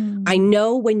safe. I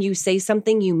know when you say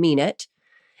something, you mean it.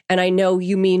 And I know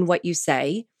you mean what you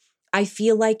say. I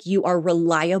feel like you are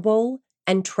reliable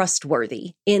and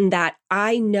trustworthy, in that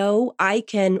I know I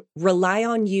can rely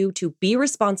on you to be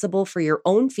responsible for your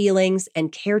own feelings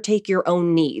and caretake your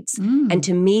own needs. And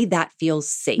to me, that feels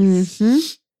safe. And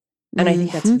I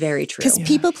think that's very true. Because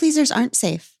people pleasers aren't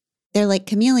safe. They're like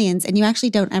chameleons, and you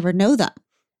actually don't ever know them.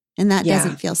 And that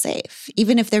doesn't feel safe,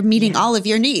 even if they're meeting all of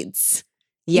your needs.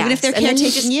 Even if they're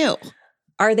caretaking you.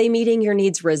 Are they meeting your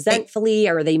needs resentfully?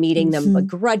 Are they meeting them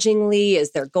begrudgingly?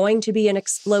 Is there going to be an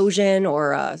explosion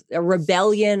or a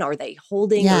rebellion? Are they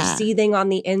holding or seething on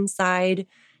the inside?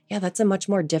 Yeah, that's a much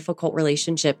more difficult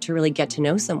relationship to really get to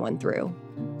know someone through.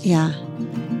 Yeah.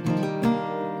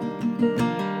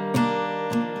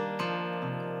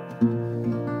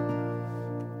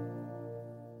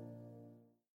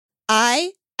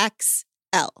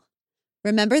 IXL.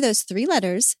 Remember those 3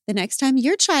 letters the next time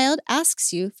your child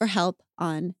asks you for help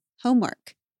on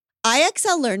homework.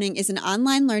 IXL Learning is an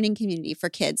online learning community for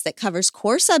kids that covers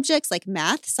core subjects like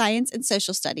math, science, and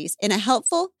social studies in a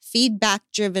helpful,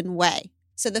 feedback-driven way.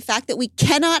 So the fact that we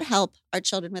cannot help our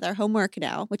children with our homework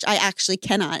now, which I actually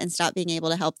cannot and stopped being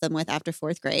able to help them with after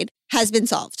 4th grade, has been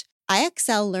solved.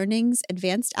 IXL Learning's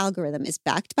advanced algorithm is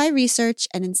backed by research,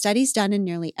 and in studies done in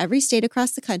nearly every state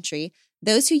across the country,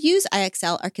 those who use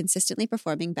IXL are consistently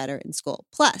performing better in school.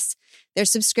 Plus, their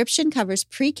subscription covers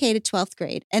pre-K to 12th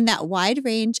grade, and that wide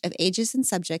range of ages and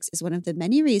subjects is one of the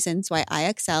many reasons why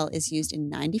IXL is used in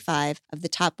 95 of the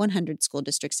top 100 school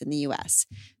districts in the U.S.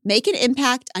 Make an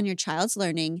impact on your child's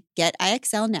learning. Get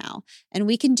IXL now. And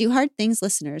We Can Do Hard Things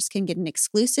listeners can get an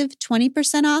exclusive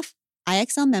 20% off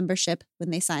IXL membership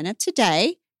when they sign up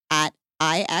today at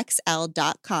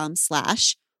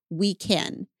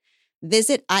IXL.com/wecan.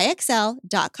 Visit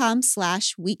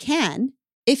IXL.com/wecan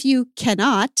if you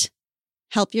cannot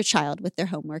help your child with their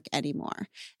homework anymore.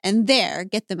 And there,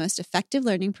 get the most effective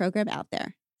learning program out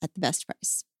there at the best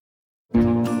price.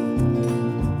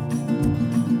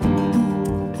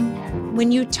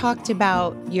 When you talked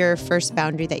about your first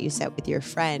boundary that you set with your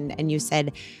friend, and you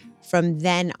said from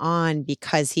then on,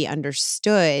 because he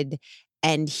understood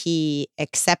and he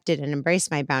accepted and embraced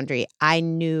my boundary, I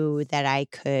knew that I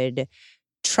could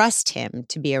trust him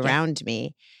to be around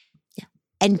me. Yeah.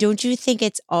 And don't you think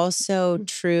it's also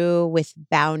true with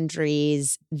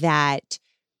boundaries that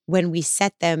when we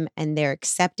set them and they're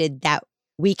accepted, that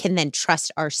we can then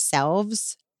trust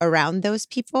ourselves around those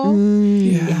people?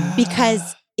 Yeah.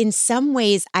 Because in some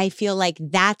ways, I feel like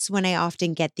that's when I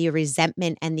often get the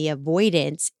resentment and the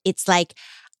avoidance. It's like,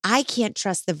 I can't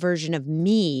trust the version of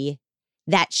me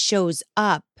that shows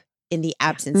up in the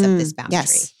absence of this boundary.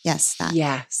 Yes, that.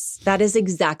 Yes, that is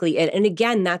exactly it. And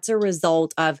again, that's a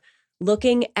result of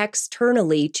looking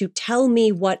externally to tell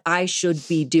me what I should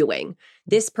be doing.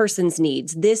 This person's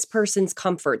needs, this person's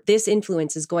comfort, this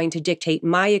influence is going to dictate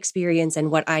my experience and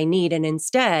what I need. And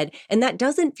instead, and that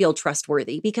doesn't feel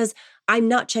trustworthy because I'm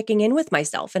not checking in with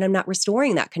myself and I'm not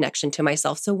restoring that connection to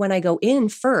myself. So when I go in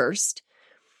first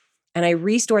and I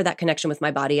restore that connection with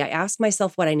my body, I ask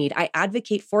myself what I need. I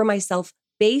advocate for myself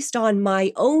based on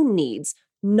my own needs,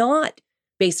 not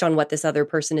based on what this other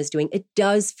person is doing. It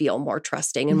does feel more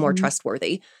trusting and more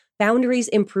trustworthy. Boundaries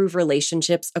improve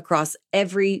relationships across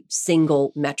every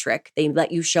single metric. They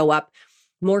let you show up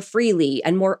more freely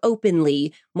and more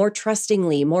openly, more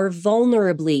trustingly, more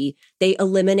vulnerably. They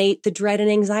eliminate the dread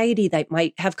and anxiety that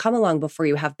might have come along before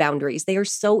you have boundaries. They are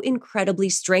so incredibly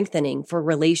strengthening for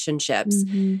relationships.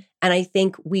 And I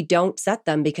think we don't set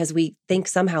them because we think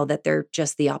somehow that they're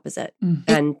just the opposite.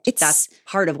 And that's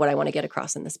part of what I want to get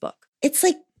across in this book. It's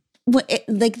like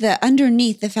like the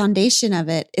underneath, the foundation of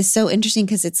it is so interesting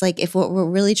because it's like if what we're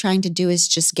really trying to do is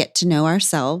just get to know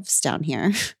ourselves down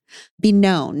here, be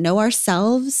known, know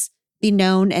ourselves, be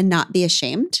known and not be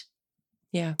ashamed.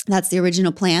 Yeah. That's the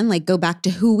original plan. Like go back to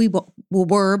who we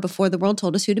were before the world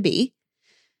told us who to be.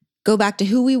 Go back to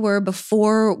who we were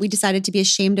before we decided to be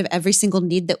ashamed of every single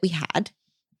need that we had.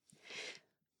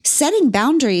 Setting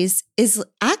boundaries is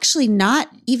actually not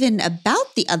even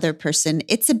about the other person.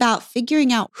 It's about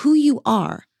figuring out who you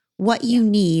are, what you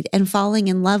need, and falling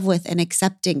in love with and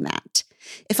accepting that.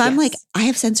 If I'm like, I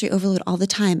have sensory overload all the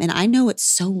time and I know it's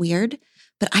so weird,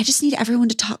 but I just need everyone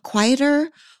to talk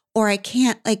quieter or I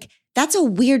can't, like, that's a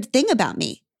weird thing about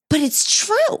me, but it's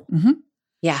true.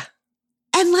 Yeah.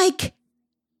 And like,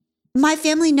 my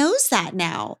family knows that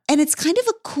now. And it's kind of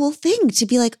a cool thing to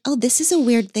be like, oh, this is a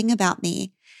weird thing about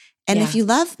me. And if you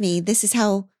love me, this is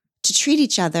how to treat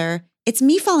each other. It's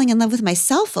me falling in love with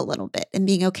myself a little bit and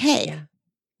being okay.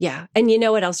 Yeah. And you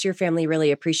know what else your family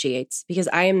really appreciates? Because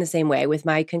I am the same way with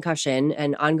my concussion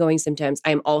and ongoing symptoms.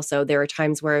 there are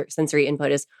times where sensory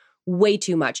input is way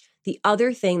too much. The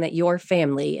other thing that your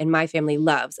family and my family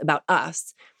loves about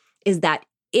us is that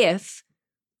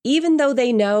even though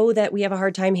they know that we have a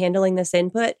hard time handling this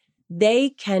input,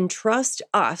 they can trust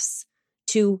us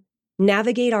to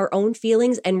navigate our own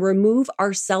feelings and remove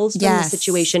ourselves from the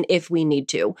situation if we need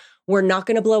to. We're not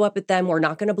going to blow up at them. We're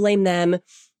not going to blame them.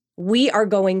 We are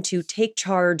going to take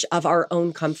charge of our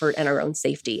own comfort and our own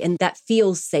safety. And that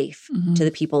feels safe to the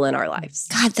people in our lives.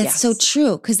 God, that's so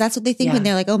true. Because that's what they think when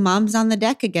they're like, oh, mom's on the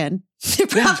deck again.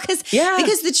 Because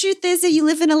the truth is that you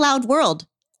live in a loud world.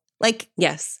 Like,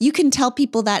 you can tell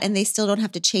people that and they still don't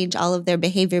have to change all of their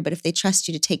behavior. But if they trust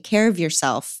you to take care of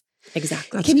yourself.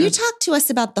 Exactly. Can you talk to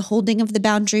us about the holding of the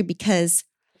boundary? Because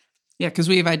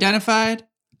we've identified,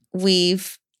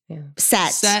 we've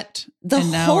set. The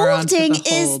and now we're on to the holding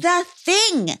is the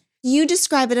thing. You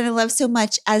describe it, and I love so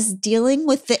much, as dealing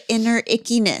with the inner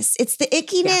ickiness. It's the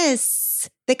ickiness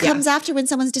that comes after when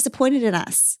someone's disappointed in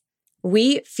us.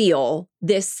 We feel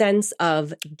this sense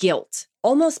of guilt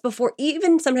almost before,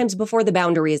 even sometimes before the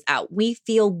boundary is out. We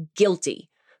feel guilty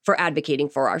for advocating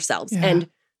for ourselves. And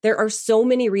there are so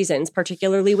many reasons,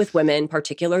 particularly with women,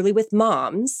 particularly with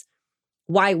moms,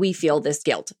 why we feel this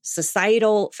guilt.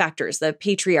 Societal factors, the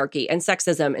patriarchy and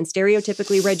sexism and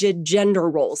stereotypically rigid gender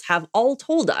roles have all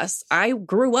told us. I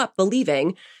grew up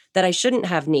believing that I shouldn't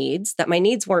have needs, that my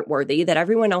needs weren't worthy, that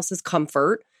everyone else's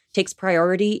comfort takes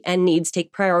priority and needs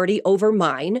take priority over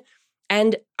mine.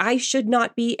 And I should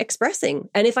not be expressing.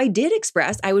 And if I did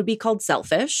express, I would be called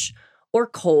selfish or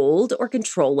cold or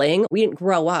controlling. We didn't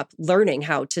grow up learning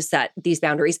how to set these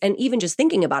boundaries. And even just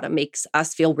thinking about it makes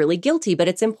us feel really guilty. But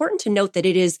it's important to note that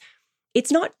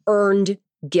it's not earned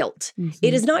guilt.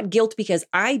 It is not guilt because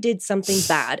I did something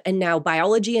bad and now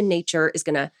biology and nature is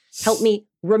going to help me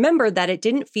remember that it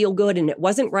didn't feel good and it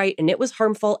wasn't right and it was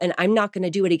harmful and I'm not going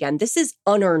to do it again. This is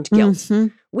unearned guilt.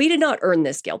 We did not earn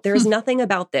this guilt. There is nothing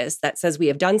about this that says we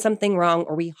have done something wrong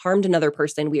or we harmed another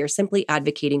person. We are simply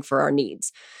advocating for our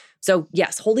needs. So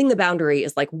yes, holding the boundary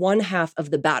is like one half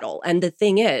of the battle. And the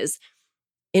thing is,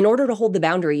 in order to hold the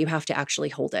boundary, you have to actually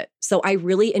hold it. So I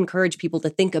really encourage people to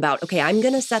think about, okay, I'm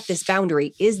going to set this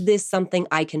boundary. Is this something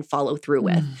I can follow through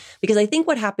with? Because I think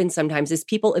what happens sometimes is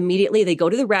people immediately, they go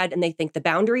to the red and they think the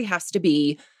boundary has to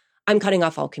be, I'm cutting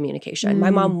off all communication. My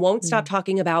mom won't stop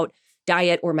talking about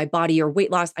diet or my body or weight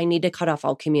loss. I need to cut off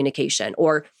all communication.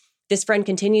 Or this friend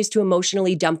continues to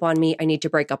emotionally dump on me. I need to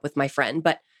break up with my friend.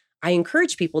 But I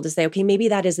encourage people to say, okay, maybe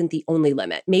that isn't the only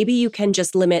limit. Maybe you can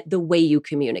just limit the way you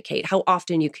communicate, how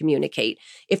often you communicate.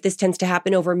 If this tends to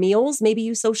happen over meals, maybe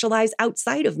you socialize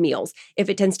outside of meals. If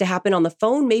it tends to happen on the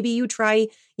phone, maybe you try,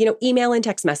 email and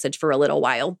text message for a little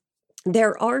while.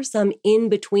 There are some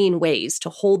in-between ways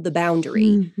to hold the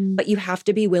boundary, but you have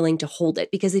to be willing to hold it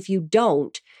because if you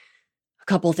don't, a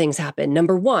couple things happen.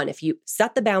 Number one, if you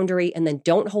set the boundary and then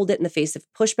don't hold it in the face of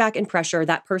pushback and pressure,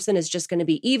 that person is just going to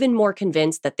be even more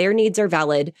convinced that their needs are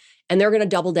valid and they're going to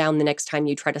double down the next time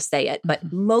you try to say it.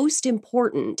 But most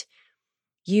important,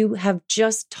 you have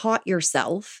just taught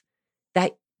yourself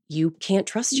that you can't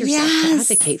trust yourself to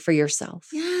advocate for yourself.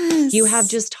 You have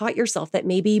just taught yourself that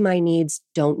maybe my needs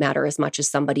don't matter as much as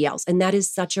somebody else. And that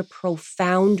is such a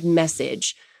profound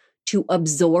message to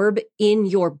absorb in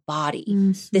your body.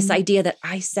 This idea that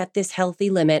I set this healthy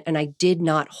limit and I did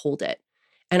not hold it.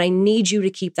 And I need you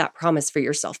to keep that promise for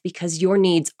yourself because your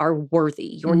needs are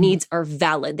worthy. Your needs are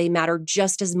valid. They matter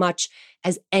just as much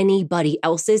as anybody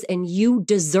else's. And you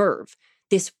deserve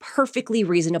this perfectly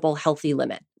reasonable, healthy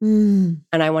limit. And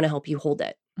I want to help you hold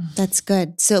it. That's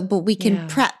good. So, but we can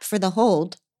prep for the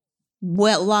hold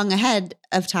well long ahead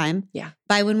of time.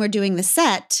 By when we're doing the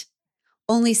set,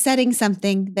 only setting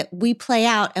something that we play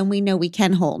out and we know we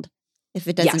can hold if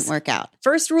it doesn't work out.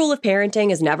 First rule of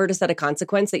parenting is never to set a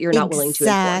consequence that you're not willing to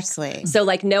enforce. So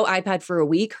like no iPad for a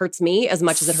week hurts me as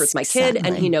much as it hurts my kid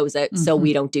and he knows it. So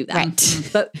we don't do that. Right.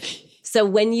 But so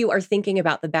when you are thinking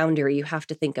about the boundary, you have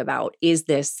to think about, is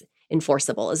this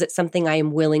enforceable? Is it something I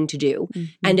am willing to do?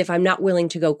 And if I'm not willing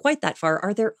to go quite that far,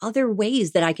 are there other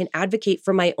ways that I can advocate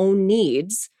for my own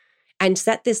needs and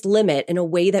set this limit in a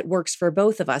way that works for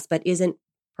both of us, but isn't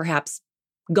perhaps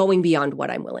going beyond what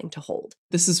I'm willing to hold?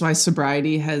 This is why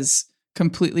sobriety has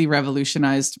completely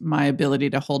revolutionized my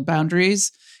ability to hold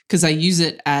boundaries, because I use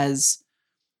it as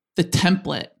the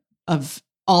template of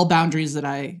all boundaries that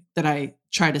I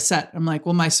try to set. I'm like,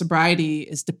 well, my sobriety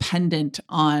is dependent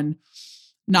on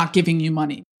not giving you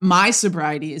money. My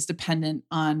sobriety is dependent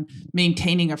on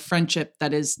maintaining a friendship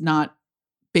that is not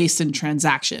based in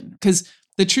transaction. Because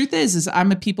the truth is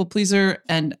I'm a people pleaser,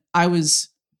 and I never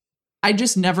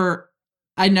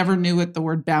knew what the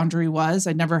word boundary was.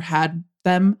 I never had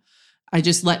them. I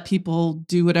just let people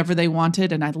do whatever they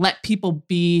wanted, and I let people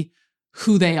be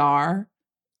who they are.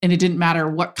 And it didn't matter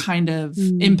what kind of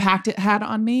impact it had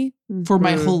on me for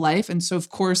my whole life. And so, of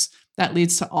course, that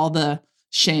leads to all the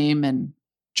shame and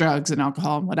drugs and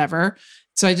alcohol and whatever.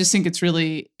 So I just think it's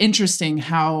really interesting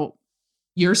how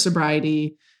your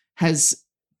sobriety has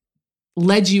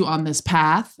led you on this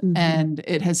path, and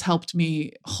it has helped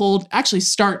me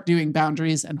start doing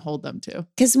boundaries and hold them too.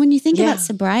 Because when you think about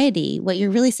sobriety, what you're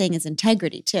really saying is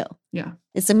integrity too. Yeah.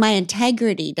 It's my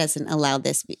integrity doesn't allow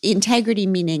this. Integrity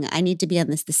meaning I need to be on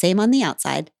this the same on the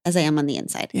outside as I am on the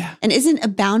inside. Yeah. And isn't a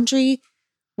boundary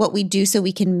what we do so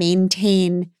we can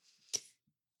maintain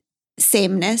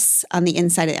sameness on the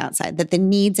inside and outside, that the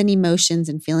needs and emotions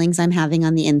and feelings I'm having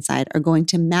on the inside are going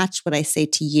to match what I say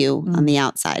to you on the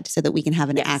outside so that we can have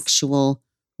an actual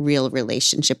real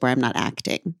relationship where I'm not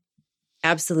acting.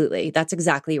 Absolutely. That's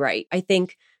exactly right. I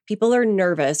think people are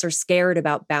nervous or scared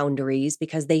about boundaries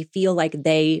because they feel like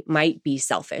they might be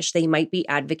selfish. They might be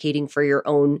advocating for your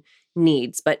own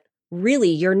needs, but really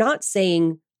you're not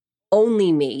saying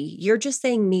only me. You're just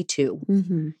saying me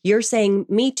too. You're saying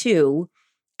me too.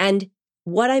 And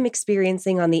what I'm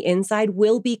experiencing on the inside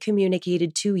will be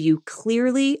communicated to you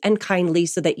clearly and kindly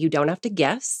so that you don't have to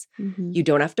guess. You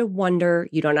don't have to wonder.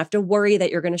 You don't have to worry that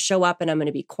you're going to show up and I'm going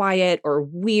to be quiet or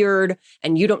weird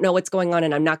and you don't know what's going on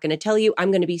and I'm not going to tell you.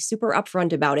 I'm going to be super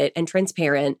upfront about it and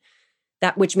transparent,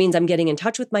 which means I'm getting in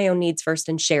touch with my own needs first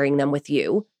and sharing them with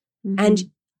you. And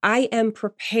I am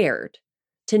prepared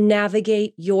to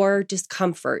navigate your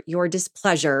discomfort, your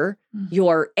displeasure,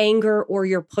 your anger, or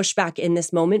your pushback in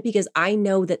this moment, because I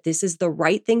know that this is the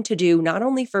right thing to do, not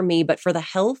only for me, but for the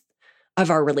health of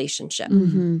our relationship.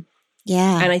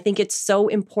 Yeah. And I think it's so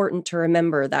important to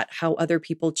remember that how other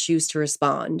people choose to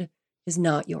respond is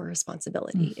not your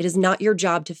responsibility. It is not your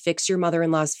job to fix your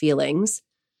mother-in-law's feelings.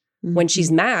 When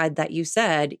she's mad that you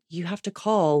said, you have to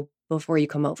call before you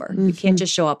come over. You can't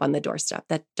just show up on the doorstep.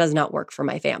 That does not work for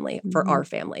my family, for our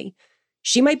family.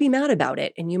 She might be mad about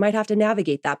it and you might have to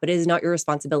navigate that, but it is not your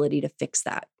responsibility to fix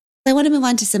that. I want to move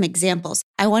on to some examples.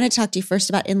 I want to talk to you first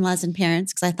about in-laws and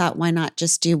parents because I thought, why not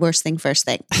just do worst thing, first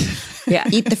thing? Yeah.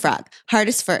 Eat the frog.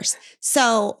 Hardest first.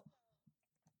 So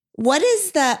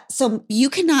so you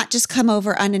cannot just come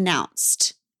over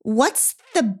unannounced. What's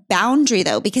the boundary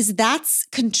though? Because that's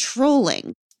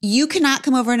controlling. You cannot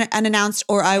come over unannounced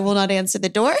or I will not answer the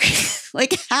door.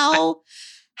 Like how?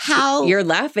 You're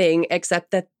laughing,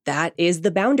 except that is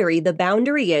the boundary. The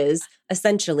boundary is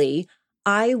essentially,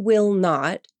 I will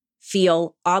not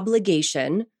feel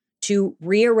obligation to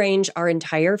rearrange our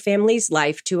entire family's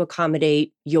life to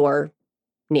accommodate your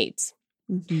needs.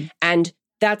 And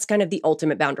that's kind of the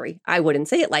ultimate boundary. I wouldn't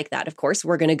say it like that. Of course,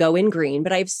 we're going to go in green,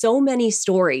 but I have so many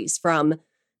stories from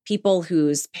people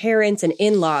whose parents and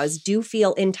in-laws do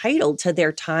feel entitled to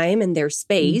their time and their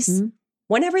space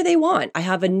whenever they want. I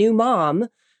have a new mom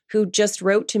who just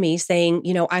wrote to me saying,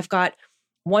 I've got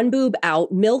one boob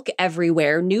out, milk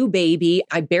everywhere, new baby.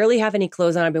 I barely have any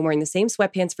clothes on. I've been wearing the same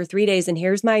sweatpants for 3 days. And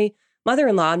here's my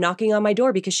mother-in-law knocking on my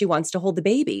door because she wants to hold the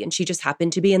baby. And she just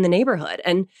happened to be in the neighborhood.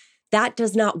 And that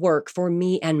does not work for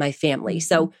me and my family.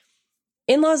 So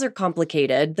in-laws are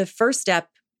complicated. The first step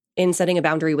in setting a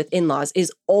boundary with in-laws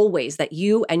is always that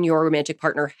you and your romantic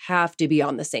partner have to be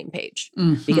on the same page.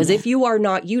 Because if you are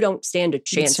not, you don't stand a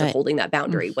chance of holding that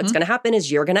boundary. What's going to happen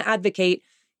is you're going to advocate.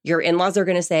 Your in-laws are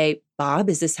going to say, Bob,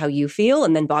 is this how you feel?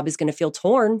 And then Bob is going to feel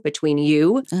torn between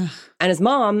you and his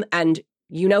mom. And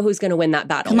you know who's going to win that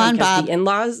battle. Come on, because Bob. The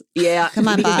in-laws, come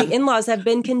on, Bob. The in-laws have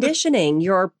been conditioning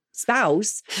your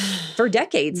spouse for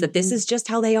decades that this is just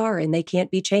how they are and they can't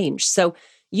be changed. So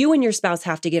you and your spouse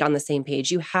have to get on the same page.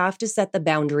 You have to set the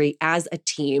boundary as a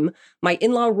team. My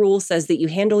in-law rule says that you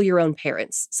handle your own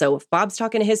parents. So if Bob's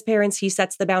talking to his parents, he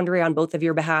sets the boundary on both of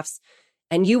your behalfs,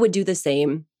 and you would do the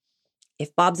same.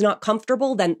 If Bob's not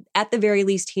comfortable, then at the very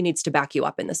least, he needs to back you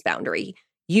up in this boundary.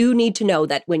 You need to know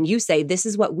that when you say, this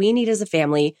is what we need as a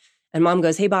family, and mom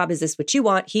goes, hey, Bob, is this what you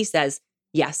want? He says,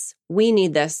 yes, we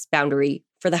need this boundary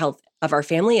for the health of our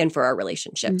family and for our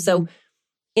relationship. So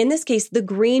in this case, the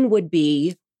green would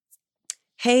be,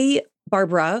 hey,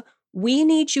 Barbara, we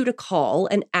need you to call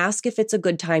and ask if it's a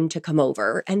good time to come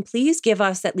over. And please give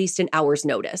us at least an hour's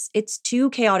notice. It's too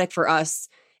chaotic for us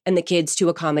and the kids to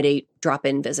accommodate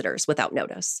drop-in visitors without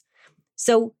notice.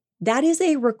 So that is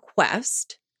a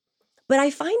request. But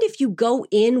I find if you go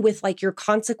in with like your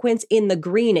consequence in the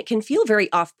green, it can feel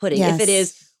very off-putting. Yes. If it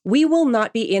is, we will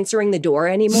not be answering the door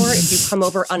anymore if you come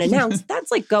over unannounced, that's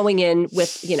like going in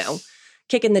with,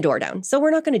 kicking the door down. So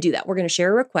we're not going to do that. We're going to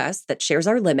share a request that shares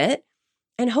our limit.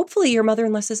 And hopefully your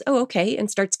mother-in-law says, oh, okay,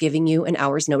 and starts giving you an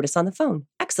hour's notice on the phone.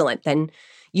 Excellent. Then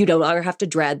you no longer have to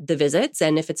dread the visits.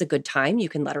 And if it's a good time, you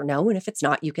can let her know. And if it's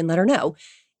not, you can let her know.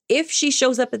 If she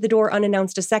shows up at the door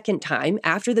unannounced a second time,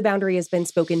 after the boundary has been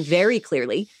spoken very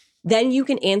clearly, then you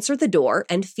can answer the door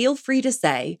and feel free to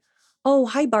say, oh,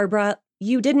 hi, Barbara,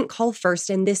 you didn't call first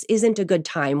and this isn't a good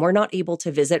time. We're not able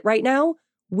to visit right now.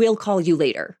 We'll call you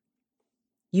later.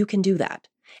 You can do that.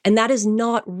 And that is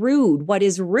not rude. What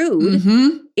is rude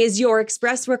is your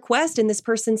express request and this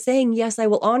person saying, yes, I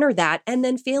will honor that, and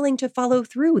then failing to follow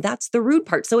through. That's the rude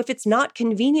part. So if it's not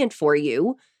convenient for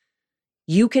you,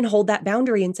 you can hold that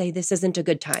boundary and say, this isn't a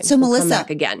good time. So We'll Melissa, come back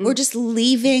again. We're just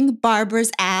leaving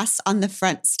Barbara's ass on the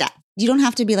front step. You don't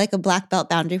have to be like a black belt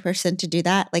boundary person to do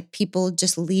that. Like people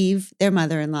just leave their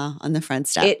mother-in-law on the front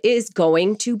step. It is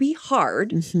going to be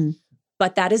hard,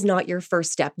 but that is not your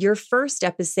first step. Your first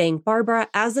step is saying, Barbara,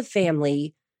 as a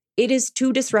family, it is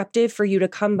too disruptive for you to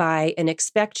come by and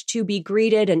expect to be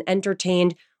greeted and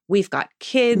entertained. We've got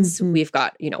kids, we've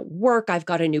got, work, I've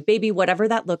got a new baby, whatever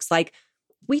that looks like.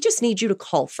 We just need you to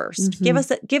call first. Give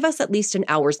us at least an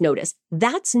hour's notice.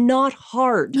 That's not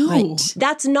hard. No. Right.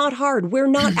 That's not hard. We're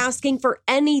not asking for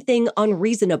anything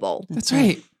unreasonable. That's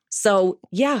right. So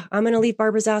yeah, I'm going to leave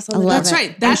Barbara's ass on the door. That's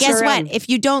right. And That's guess sure what? am. If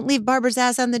you don't leave Barbara's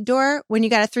ass on the door when you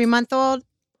got a 3-month-old,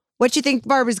 what you think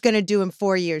Barbara's going to do in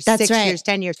 4 years, That's 6 right. years,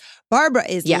 10 years? Barbara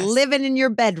is Yes. living in your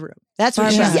bedroom. That's what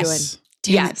Barbara. she's Yes. doing.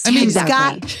 Yes. I mean,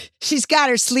 she's got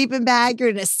her sleeping bag.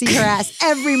 You're going to see her ass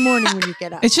every morning when you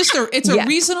get up. It's just a Yes.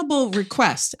 reasonable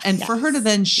request. And for her to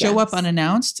then show Yes. up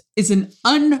unannounced is an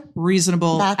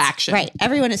unreasonable action. Right.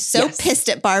 Everyone is so Yes. pissed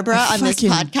at Barbara on this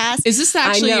podcast. Is this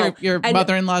actually I know. your And-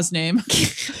 mother-in-law's name?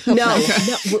 No,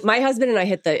 my husband and I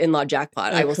hit the in-law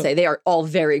jackpot. I will say they are all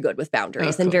very good with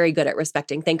boundaries and very good at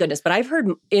respecting. Thank goodness. But I've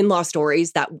heard in-law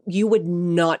stories that you would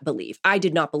not believe. I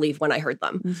did not believe when I heard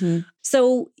them. Mm-hmm.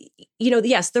 So,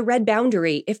 yes, the red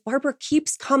boundary, if Barbara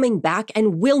keeps coming back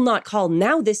and will not call,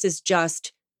 now this is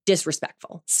just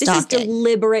disrespectful. This is Stalking.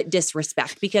 deliberate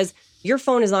disrespect because your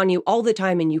phone is on you all the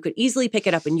time and you could easily pick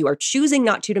it up and you are choosing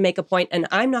not to make a point, and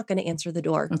I'm not going to answer the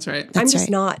door. That's right. I'm That's just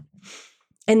right. not.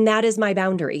 And that is my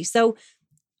boundary. So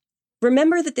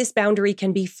remember that this boundary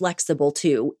can be flexible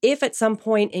too. If at some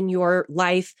point in your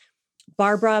life,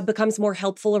 Barbara becomes more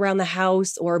helpful around the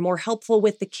house or more helpful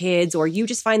with the kids, or you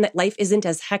just find that life isn't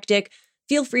as hectic,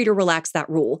 feel free to relax that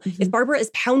rule. Mhm. If Barbara is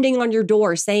pounding on your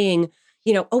door saying,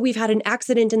 oh, we've had an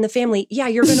accident in the family, yeah,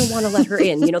 you're going to want to let her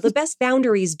in. The best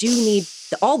boundaries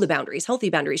all the boundaries, healthy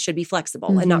boundaries should be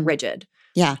flexible and not rigid.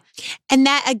 Yeah. And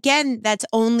that, again, that's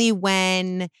only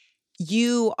when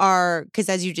you are, because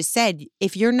as you just said,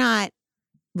 if you're not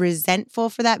resentful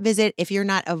for that visit, if you're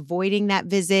not avoiding that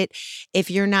visit, if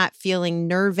you're not feeling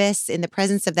nervous in the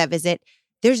presence of that visit,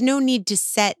 there's no need to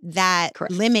set that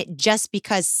Correct. limit just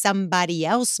because somebody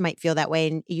else might feel that way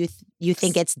and you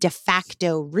think it's de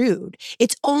facto rude.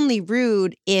 It's only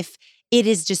rude if it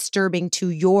is disturbing to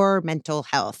your mental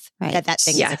health Right. that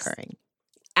thing Yes. is occurring.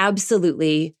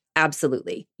 Absolutely.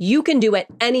 Absolutely. You can do it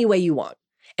any way you want.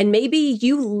 And maybe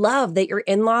you love that your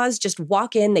in-laws just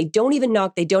walk in, they don't even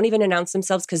knock, they don't even announce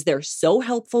themselves because they're so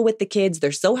helpful with the kids,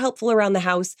 they're so helpful around the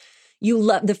house. You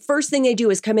love the first thing they do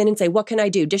is come in and say, "What can I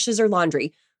do? Dishes or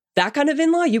laundry?" That kind of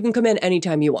in-law, you can come in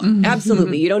anytime you want. Mhm.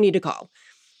 Absolutely. You don't need to call.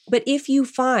 But if you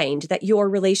find that your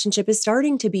relationship is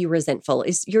starting to be resentful,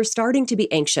 you're starting to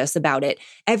be anxious about it,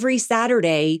 every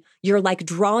Saturday, you're like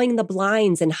drawing the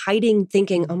blinds and hiding,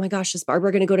 thinking, "Oh my gosh, is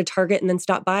Barbara going to go to Target and then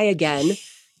stop by again?"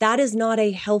 That is not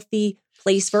a healthy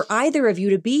place for either of you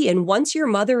to be. And once your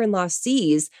mother-in-law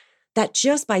sees that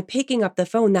just by picking up the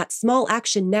phone, that small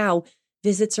action now,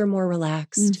 visits are more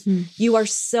relaxed. Mhm. You are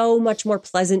so much more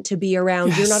pleasant to be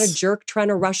around. You're not a Yes. jerk trying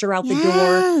to rush her out the door.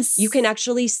 Yes. You can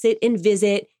actually sit and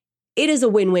visit. It is a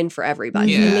win-win for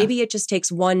everybody. Yeah. And maybe it just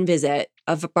takes one visit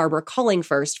of Barbara calling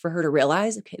first for her to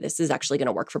realize, okay, this is actually going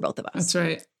to work for both of us. That's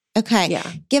right. Okay. Yeah.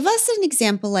 Give us an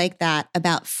example like that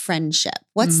about friendship.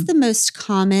 What's Mm. the most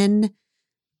common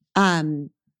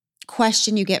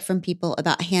question you get from people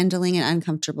about handling an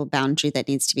uncomfortable boundary that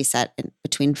needs to be set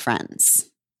between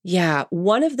friends? Yeah.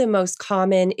 One of the most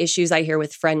common issues I hear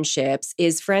with friendships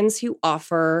is friends who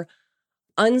offer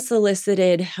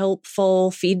unsolicited,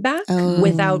 helpful feedback Oh.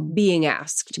 without being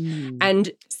asked. Mm.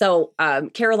 And so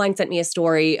Caroline sent me a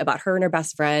story about her and her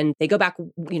best friend. They go back,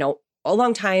 a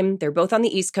long time. They're both on the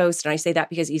East Coast. And I say that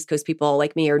because East Coast people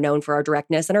like me are known for our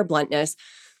directness and our bluntness.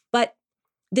 But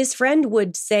this friend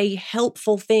would say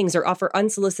helpful things or offer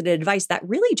unsolicited advice that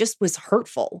really just was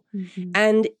hurtful. Mhm.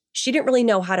 And she didn't really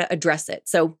know how to address it.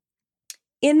 So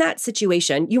in that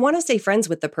situation, you want to stay friends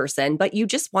with the person, but you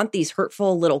just want these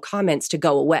hurtful little comments to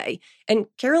go away. And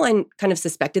Caroline kind of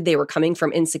suspected they were coming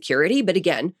from insecurity. But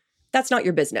again, that's not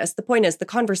your business. The point is the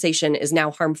conversation is now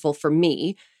harmful for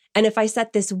me. And if I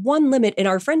set this one limit in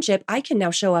our friendship, I can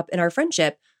now show up in our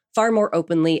friendship far more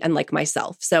openly and like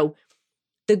myself. So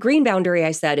the green boundary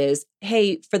I said is,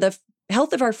 hey, for the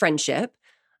health of our friendship,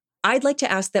 I'd like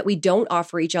to ask that we don't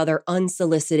offer each other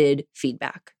unsolicited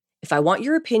feedback. If I want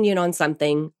your opinion on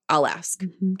something, I'll ask.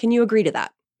 Mhm. Can you agree to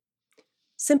that?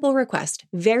 Simple request,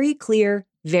 very clear,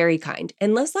 very kind.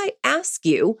 Unless I ask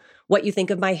you what you think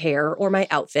of my hair or my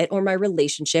outfit or my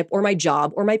relationship or my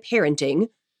job or my parenting,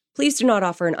 please do not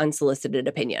offer an unsolicited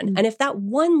opinion. Mm. And if that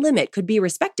one limit could be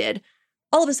respected,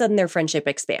 all of a sudden their friendship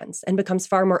expands and becomes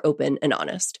far more open and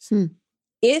honest. Hmm.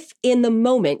 If in the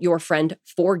moment your friend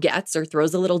forgets or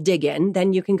throws a little dig in,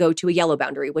 then you can go to a yellow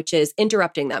boundary, which is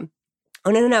interrupting them.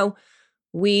 Oh, no.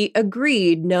 We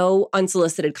agreed no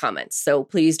unsolicited comments, so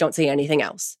please don't say anything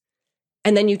else.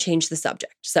 And then you change the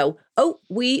subject. So,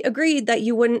 we agreed that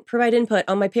you wouldn't provide input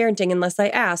on my parenting unless I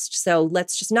asked, so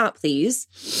let's just not,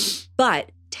 please.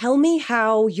 But tell me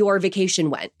how your vacation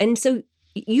went. And so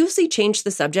you usually change the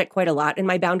subject quite a lot in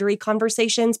my boundary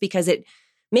conversations because it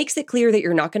makes it clear that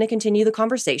you're not going to continue the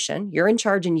conversation. You're in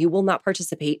charge and you will not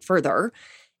participate further.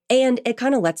 And it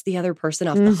kind of lets the other person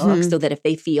off the hook Mhm. so that if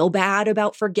they feel bad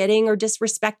about forgetting or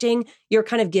disrespecting, you're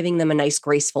kind of giving them a nice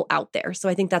graceful out there. So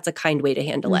I think that's a kind way to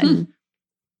handle it. Mhm.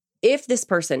 If this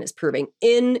person is proving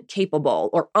incapable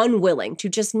or unwilling to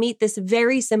just meet this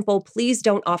very simple, please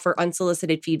don't offer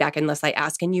unsolicited feedback unless I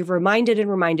ask, and you've reminded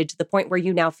to the point where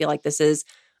you now feel like this is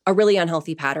a really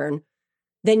unhealthy pattern,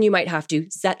 then you might have to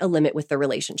set a limit with the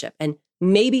relationship. And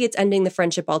maybe it's ending the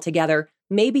friendship altogether.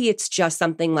 Maybe it's just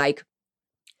something like,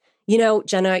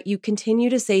 Jenna, you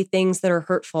continue to say things that are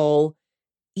hurtful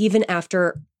even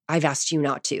after I've asked you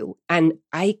not to. And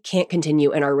I can't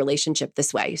continue in our relationship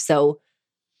this way. So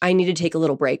I need to take a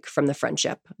little break from the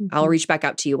friendship. I'll reach back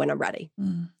out to you when I'm ready.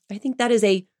 I think that is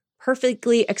a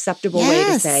perfectly acceptable way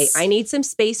to say, I need some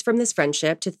space from this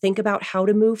friendship to think about how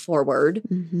to move forward.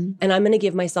 And I'm going to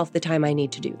give myself the time I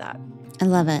need to do that. I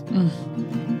love it.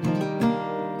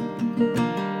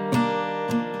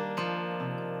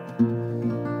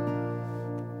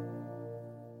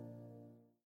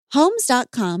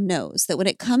 Homes.com knows that when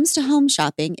it comes to home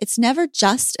shopping, it's never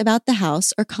just about the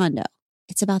house or condo.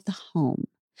 It's about the home.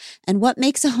 And what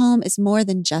makes a home is more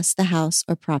than just the house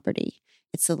or property.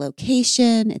 It's the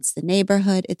location, it's the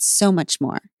neighborhood, it's so much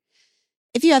more.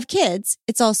 If you have kids,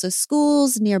 it's also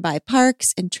schools, nearby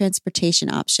parks, and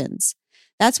transportation options.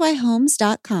 That's why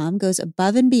Homes.com goes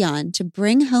above and beyond to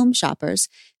bring home shoppers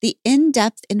the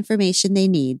in-depth information they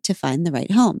need to find the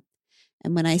right home.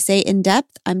 And when I say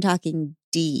in-depth, I'm talking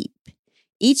deep.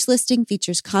 Each listing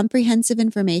features comprehensive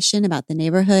information about the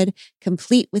neighborhood,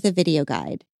 complete with a video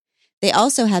guide. They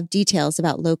also have details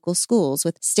about local schools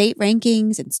with state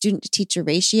rankings and student-to-teacher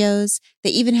ratios. They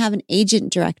even have an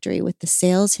agent directory with the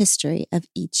sales history of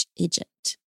each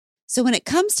agent. So when it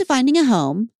comes to finding a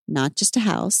home, not just a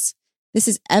house, this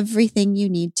is everything you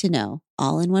need to know,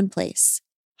 all in one place.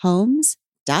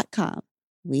 Homes.com.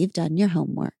 We've done your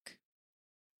homework.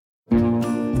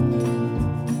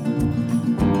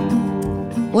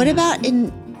 What about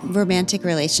in romantic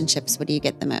relationships? What do you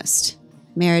get the most?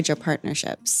 Marriage or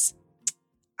partnerships?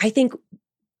 I think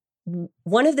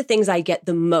one of the things I get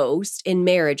the most in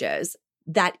marriages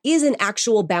that is an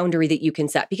actual boundary that you can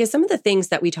set, because some of the things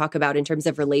that we talk about in terms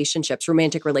of relationships,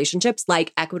 romantic relationships,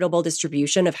 like equitable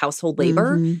distribution of household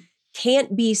labor,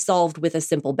 can't be solved with a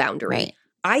simple boundary. Right.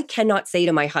 I cannot say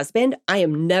to my husband, I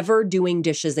am never doing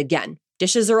dishes again.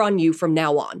 Dishes are on you from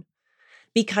now on,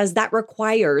 because that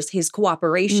requires his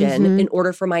cooperation in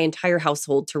order for my entire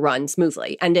household to run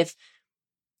smoothly. And if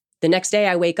the next day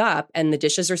I wake up and the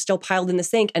dishes are still piled in the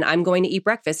sink and I'm going to eat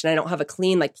breakfast and I don't have a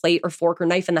clean plate or fork or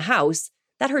knife in the house,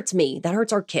 that hurts me. That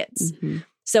hurts our kids.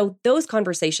 So those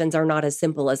conversations are not as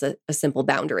simple as a simple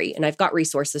boundary. And I've got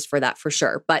resources for that for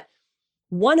sure. But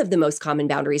one of the most common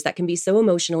boundaries that can be so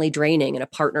emotionally draining in a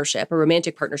partnership, a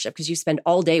romantic partnership, because you spend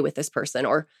all day with this person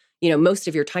or, most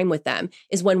of your time with them,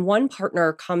 is when one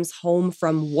partner comes home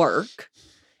from work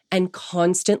and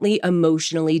constantly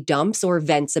emotionally dumps or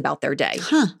vents about their day.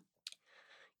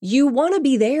 You want to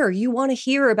be there. You want to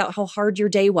hear about how hard your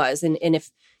day was. And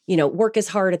if, work is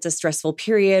hard, it's a stressful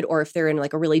period, or if they're in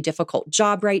a really difficult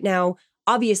job right now,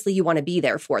 obviously you want to be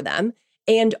there for them.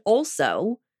 And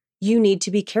also, you need to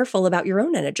be careful about your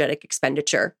own energetic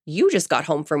expenditure. You just got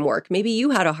home from work. Maybe you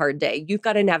had a hard day. You've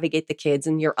got to navigate the kids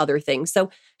and your other things.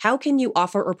 So how can you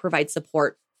offer or provide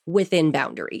support within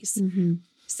boundaries?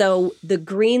 So the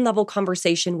green level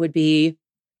conversation would be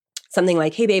something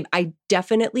like, hey, babe, I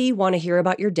definitely want to hear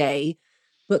about your day,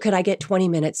 but could I get 20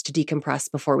 minutes to decompress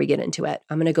before we get into it?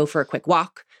 I'm going to go for a quick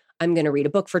walk. I'm going to read a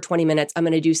book for 20 minutes. I'm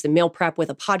going to do some meal prep with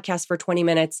a podcast for 20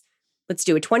 minutes. Let's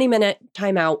do a 20-minute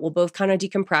timeout. We'll both kind of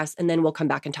decompress, and then we'll come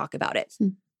back and talk about it.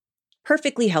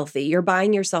 Perfectly healthy. You're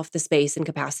buying yourself the space and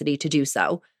capacity to do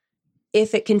so.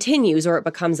 If it continues or it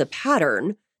becomes a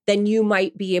pattern, then you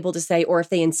might be able to say, or if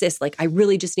they insist, I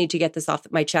really just need to get this off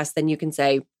my chest, then you can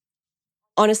say,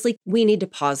 honestly, we need to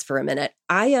pause for a minute.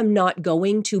 I am not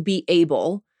going to be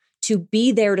able to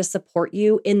be there to support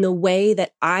you in the way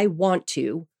that I want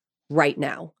to right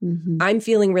now. I'm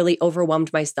feeling really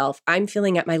overwhelmed myself. I'm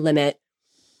feeling at my limit.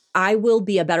 I will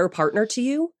be a better partner to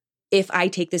you if I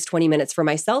take this 20 minutes for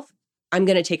myself. I'm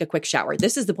going to take a quick shower.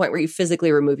 This is the point where you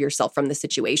physically remove yourself from the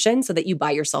situation so that you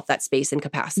buy yourself that space and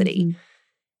capacity.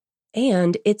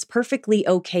 And it's perfectly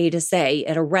okay to say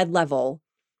at a red level,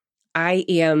 I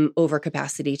am over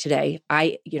capacity today.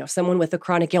 Someone with a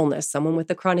chronic illness, someone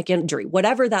with a chronic injury,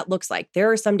 whatever that looks like.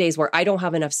 There are some days where I don't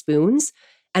have enough spoons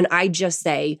and I just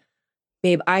say,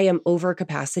 babe, I am over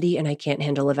capacity and I can't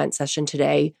handle event session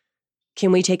today.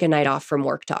 Can we take a night off from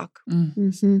work talk?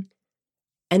 And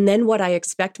then what I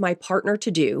expect my partner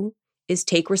to do is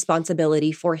take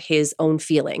responsibility for his own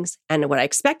feelings. And what I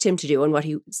expect him to do and what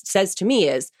he says to me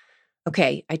is,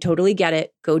 okay, I totally get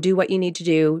it. Go do what you need to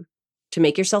do to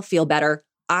make yourself feel better.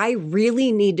 I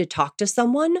really need to talk to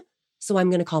someone, so I'm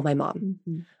going to call my mom.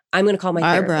 I'm going to call my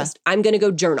Barbara. therapist. I'm going to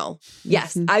go journal.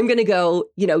 Yes, Mhm. I'm going to go,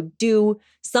 do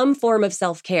some form of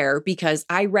self-care because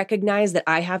I recognize that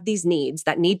I have these needs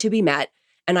that need to be met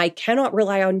and I cannot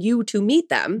rely on you to meet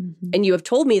them. Mhm. And you have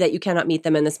told me that you cannot meet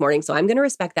them in this morning. So I'm going to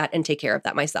respect that and take care of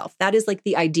that myself. That is like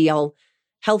the ideal,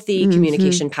 healthy Mhm.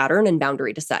 communication pattern and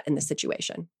boundary to set in this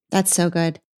situation. That's so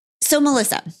good. So,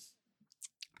 Melissa,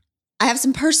 I have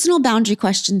some personal boundary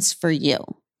questions for you.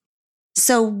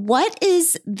 So, what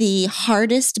is the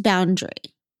hardest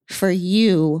boundary for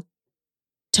you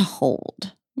to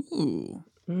hold? Ooh.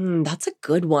 That's a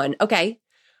good one. Okay.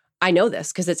 I know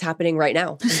this because it's happening right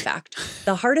now. In fact,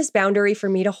 the hardest boundary for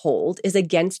me to hold is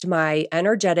against my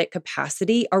energetic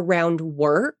capacity around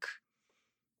work,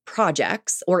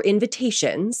 projects, or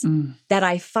invitations that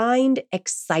I find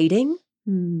exciting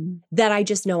that I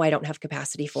just know I don't have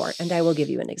capacity for. And I will give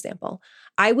you an example.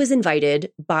 I was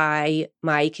invited by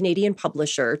my Canadian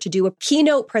publisher to do a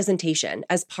keynote presentation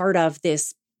as part of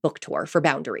this book tour for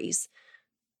Boundaries.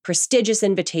 Prestigious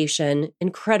invitation,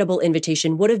 incredible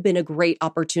invitation, would have been a great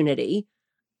opportunity.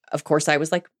 Of course, I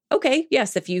was like, okay,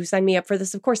 yes, if you sign me up for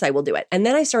this, of course I will do it. And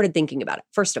then I started thinking about it.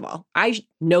 First of all, I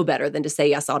know better than to say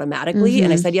yes automatically.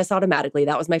 And I said yes automatically.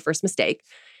 That was my first mistake.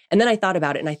 And then I thought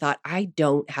about it and I thought, I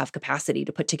don't have capacity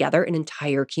to put together an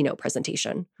entire keynote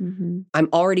presentation. I'm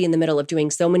already in the middle of doing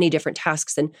so many different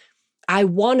tasks and I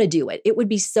want to do it. It would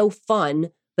be so fun.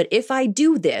 But if I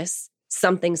do this,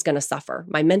 something's going to suffer.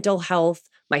 My mental health,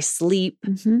 my sleep,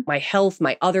 my health,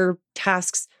 my other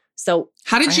tasks. So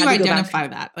how did you I had to go identify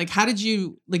that? Like, how did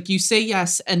you, like, you say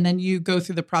yes, and then you go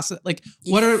through the process? Like,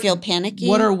 You what are feel panicky?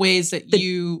 What are ways that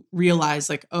you realize,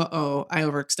 like, uh-oh, I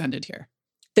overextended here?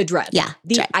 The dread. Yeah,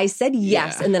 dread. I said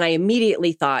yes. Yeah. And then I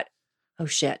immediately thought, oh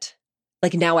shit,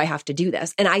 like now I have to do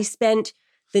this. And I spent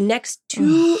the next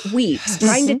 2 weeks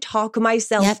trying to talk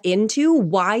myself into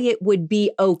why it would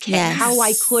be okay, how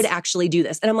I could actually do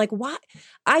this. And I'm like, what?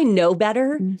 I know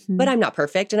better, but I'm not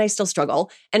perfect and I still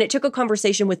struggle. And it took a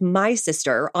conversation with my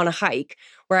sister on a hike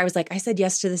where I was like, I said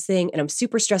yes to this thing and I'm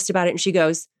super stressed about it. And she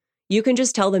goes, you can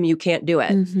just tell them you can't do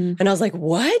it. And I was like,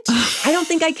 what? I don't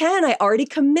think I can. I already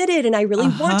committed and I really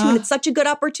want to. And it's such a good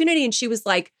opportunity. And she was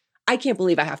like, I can't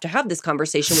believe I have to have this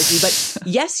conversation with you. But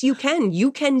yes, you can. You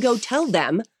can go tell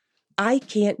them I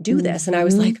can't do this. And I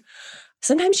was like,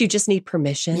 sometimes you just need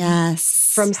permission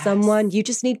from someone. You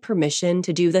just need permission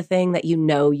to do the thing that you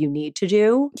know you need to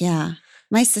do. Yeah.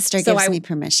 My sister So gives me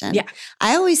permission. Yeah.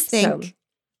 I always think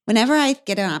whenever I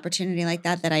get an opportunity like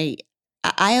that,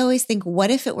 I always think,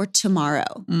 what if it were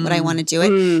tomorrow? Would I want to do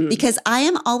it? Because I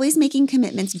am always making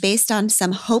commitments based on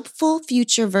some hopeful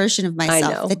future version of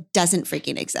myself that doesn't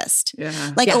freaking exist.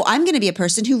 Yeah. Like, oh, I'm going to be a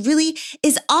person who really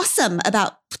is awesome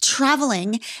about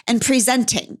traveling and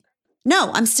presenting.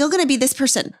 No, I'm still going to be this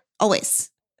person always.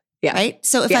 Yeah. Right.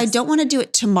 So if I don't want to do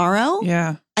it tomorrow,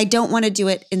 I don't want to do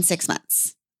it in 6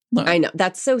 months. I know.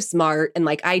 That's so smart. And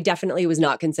like, I definitely was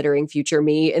not considering future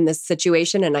me in this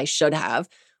situation and I should have.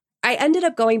 I ended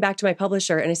up going back to my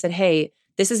publisher and I said, hey,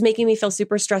 this is making me feel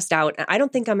super stressed out. And I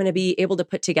don't think I'm going to be able to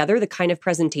put together the kind of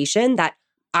presentation that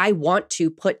I want to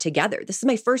put together. This is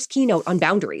my first keynote on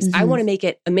boundaries. I want to make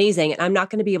it amazing. And I'm not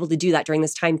going to be able to do that during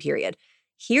this time period.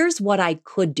 Here's what I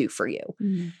could do for you.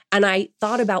 And I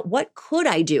thought about what could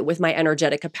I do with my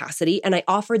energetic capacity? And I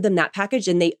offered them that package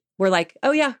and they were like,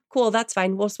 oh yeah, cool. That's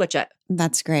fine. We'll switch it.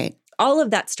 That's great. All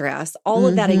of that stress, all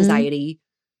of that anxiety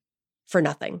for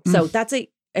nothing. So that's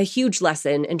a huge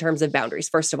lesson in terms of boundaries.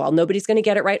 First of all, nobody's going to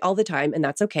get it right all the time, and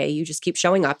that's okay. You just keep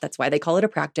showing up. That's why they call it a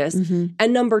practice.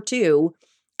 And number two,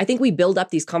 I think we build up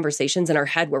these conversations in our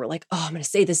head where we're like, oh, I'm going to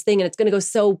say this thing and it's going to go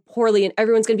so poorly and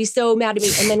everyone's going to be so mad at me.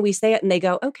 And then we say it and they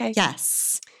go, okay.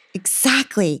 Yes,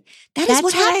 exactly. That's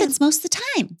what happens most of the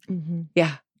time.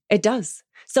 Yeah, it does.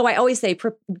 So I always say,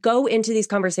 go into these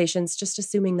conversations just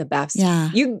assuming the best.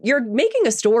 Yeah. You're making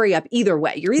a story up either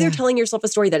way. You're either telling yourself a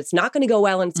story that it's not going to go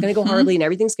well and it's going to go hardly and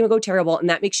everything's going to go terrible and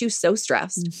that makes you so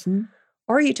stressed.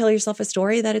 Or you tell yourself a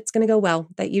story that it's going to go well,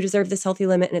 that you deserve this healthy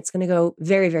limit and it's going to go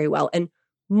very, very well. And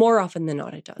more often than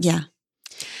not, it does. Yeah.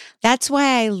 That's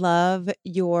why I love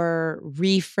your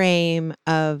reframe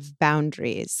of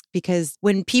boundaries, because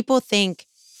when people think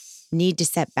need to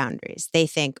set boundaries, they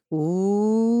think,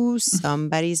 ooh,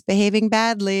 somebody's behaving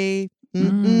badly.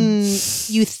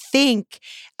 You think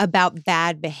about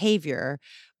bad behavior,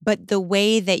 but the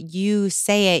way that you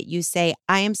say it, you say,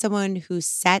 I am someone who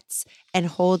sets and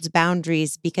holds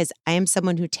boundaries because I am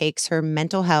someone who takes her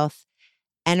mental health,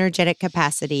 energetic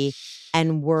capacity,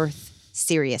 and worth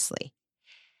seriously.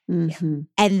 And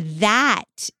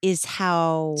that is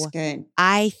how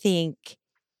I think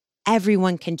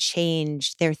everyone can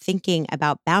change their thinking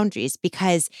about boundaries,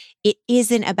 because it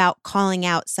isn't about calling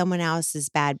out someone else's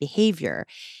bad behavior.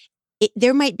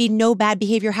 There might be no bad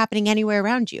behavior happening anywhere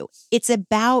around you. It's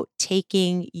about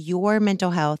taking your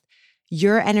mental health,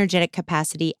 your energetic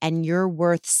capacity, and your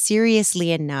worth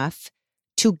seriously enough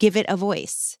to give it a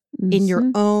voice in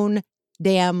your own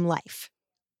damn life.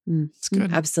 It's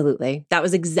good. Absolutely. That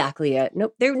was exactly it.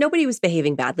 Nobody was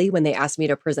behaving badly when they asked me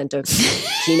to present a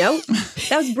keynote.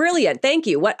 That was brilliant. Thank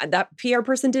you. That PR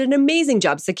person did an amazing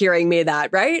job securing me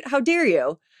that, right? How dare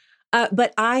you?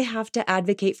 But I have to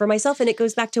advocate for myself. And it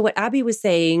goes back to what Abby was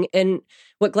saying and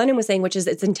what Glennon was saying, which is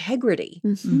it's integrity.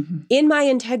 In my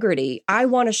integrity, I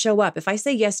want to show up. If I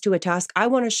say yes to a task, I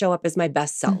want to show up as my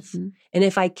best self. And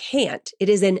if I can't, it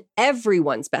is in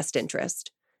everyone's best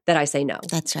interest that I say no.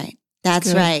 That's right.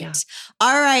 That's good. right. Yeah.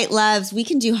 All right, loves, we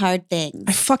can do hard things.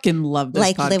 I fucking love this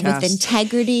like podcast. live with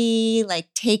integrity,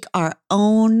 like take our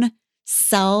own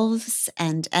selves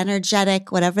and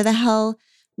energetic, whatever the hell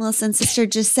Melissa and sister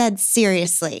just said,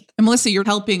 seriously. And Melissa, you're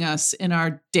helping us in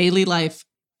our daily life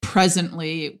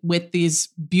presently with these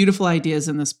beautiful ideas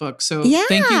in this book. So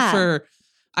thank you for,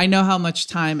 I know how much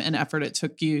time and effort it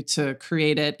took you to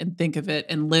create it and think of it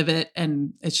and live it.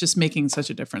 And it's just making such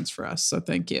a difference for us. So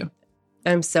thank you.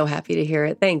 I'm so happy to hear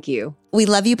it. Thank you. We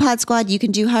love you, Pod Squad. You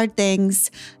can do hard things.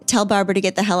 Tell Barbara to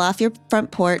get the hell off your front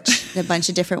porch in a bunch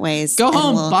of different ways. Go and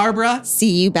home, we'll Barbara.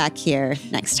 See you back here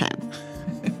next time.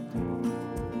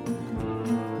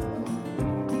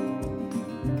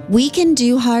 We Can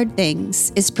Do Hard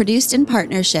Things is produced in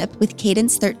partnership with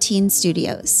Cadence 13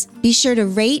 Studios. Be sure to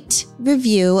rate,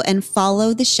 review, and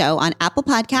follow the show on Apple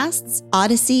Podcasts,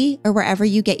 Odyssey, or wherever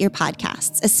you get your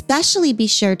podcasts. Especially be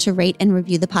sure to rate and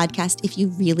review the podcast if you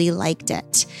really liked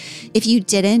it. If you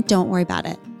didn't, don't worry about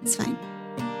it. It's fine.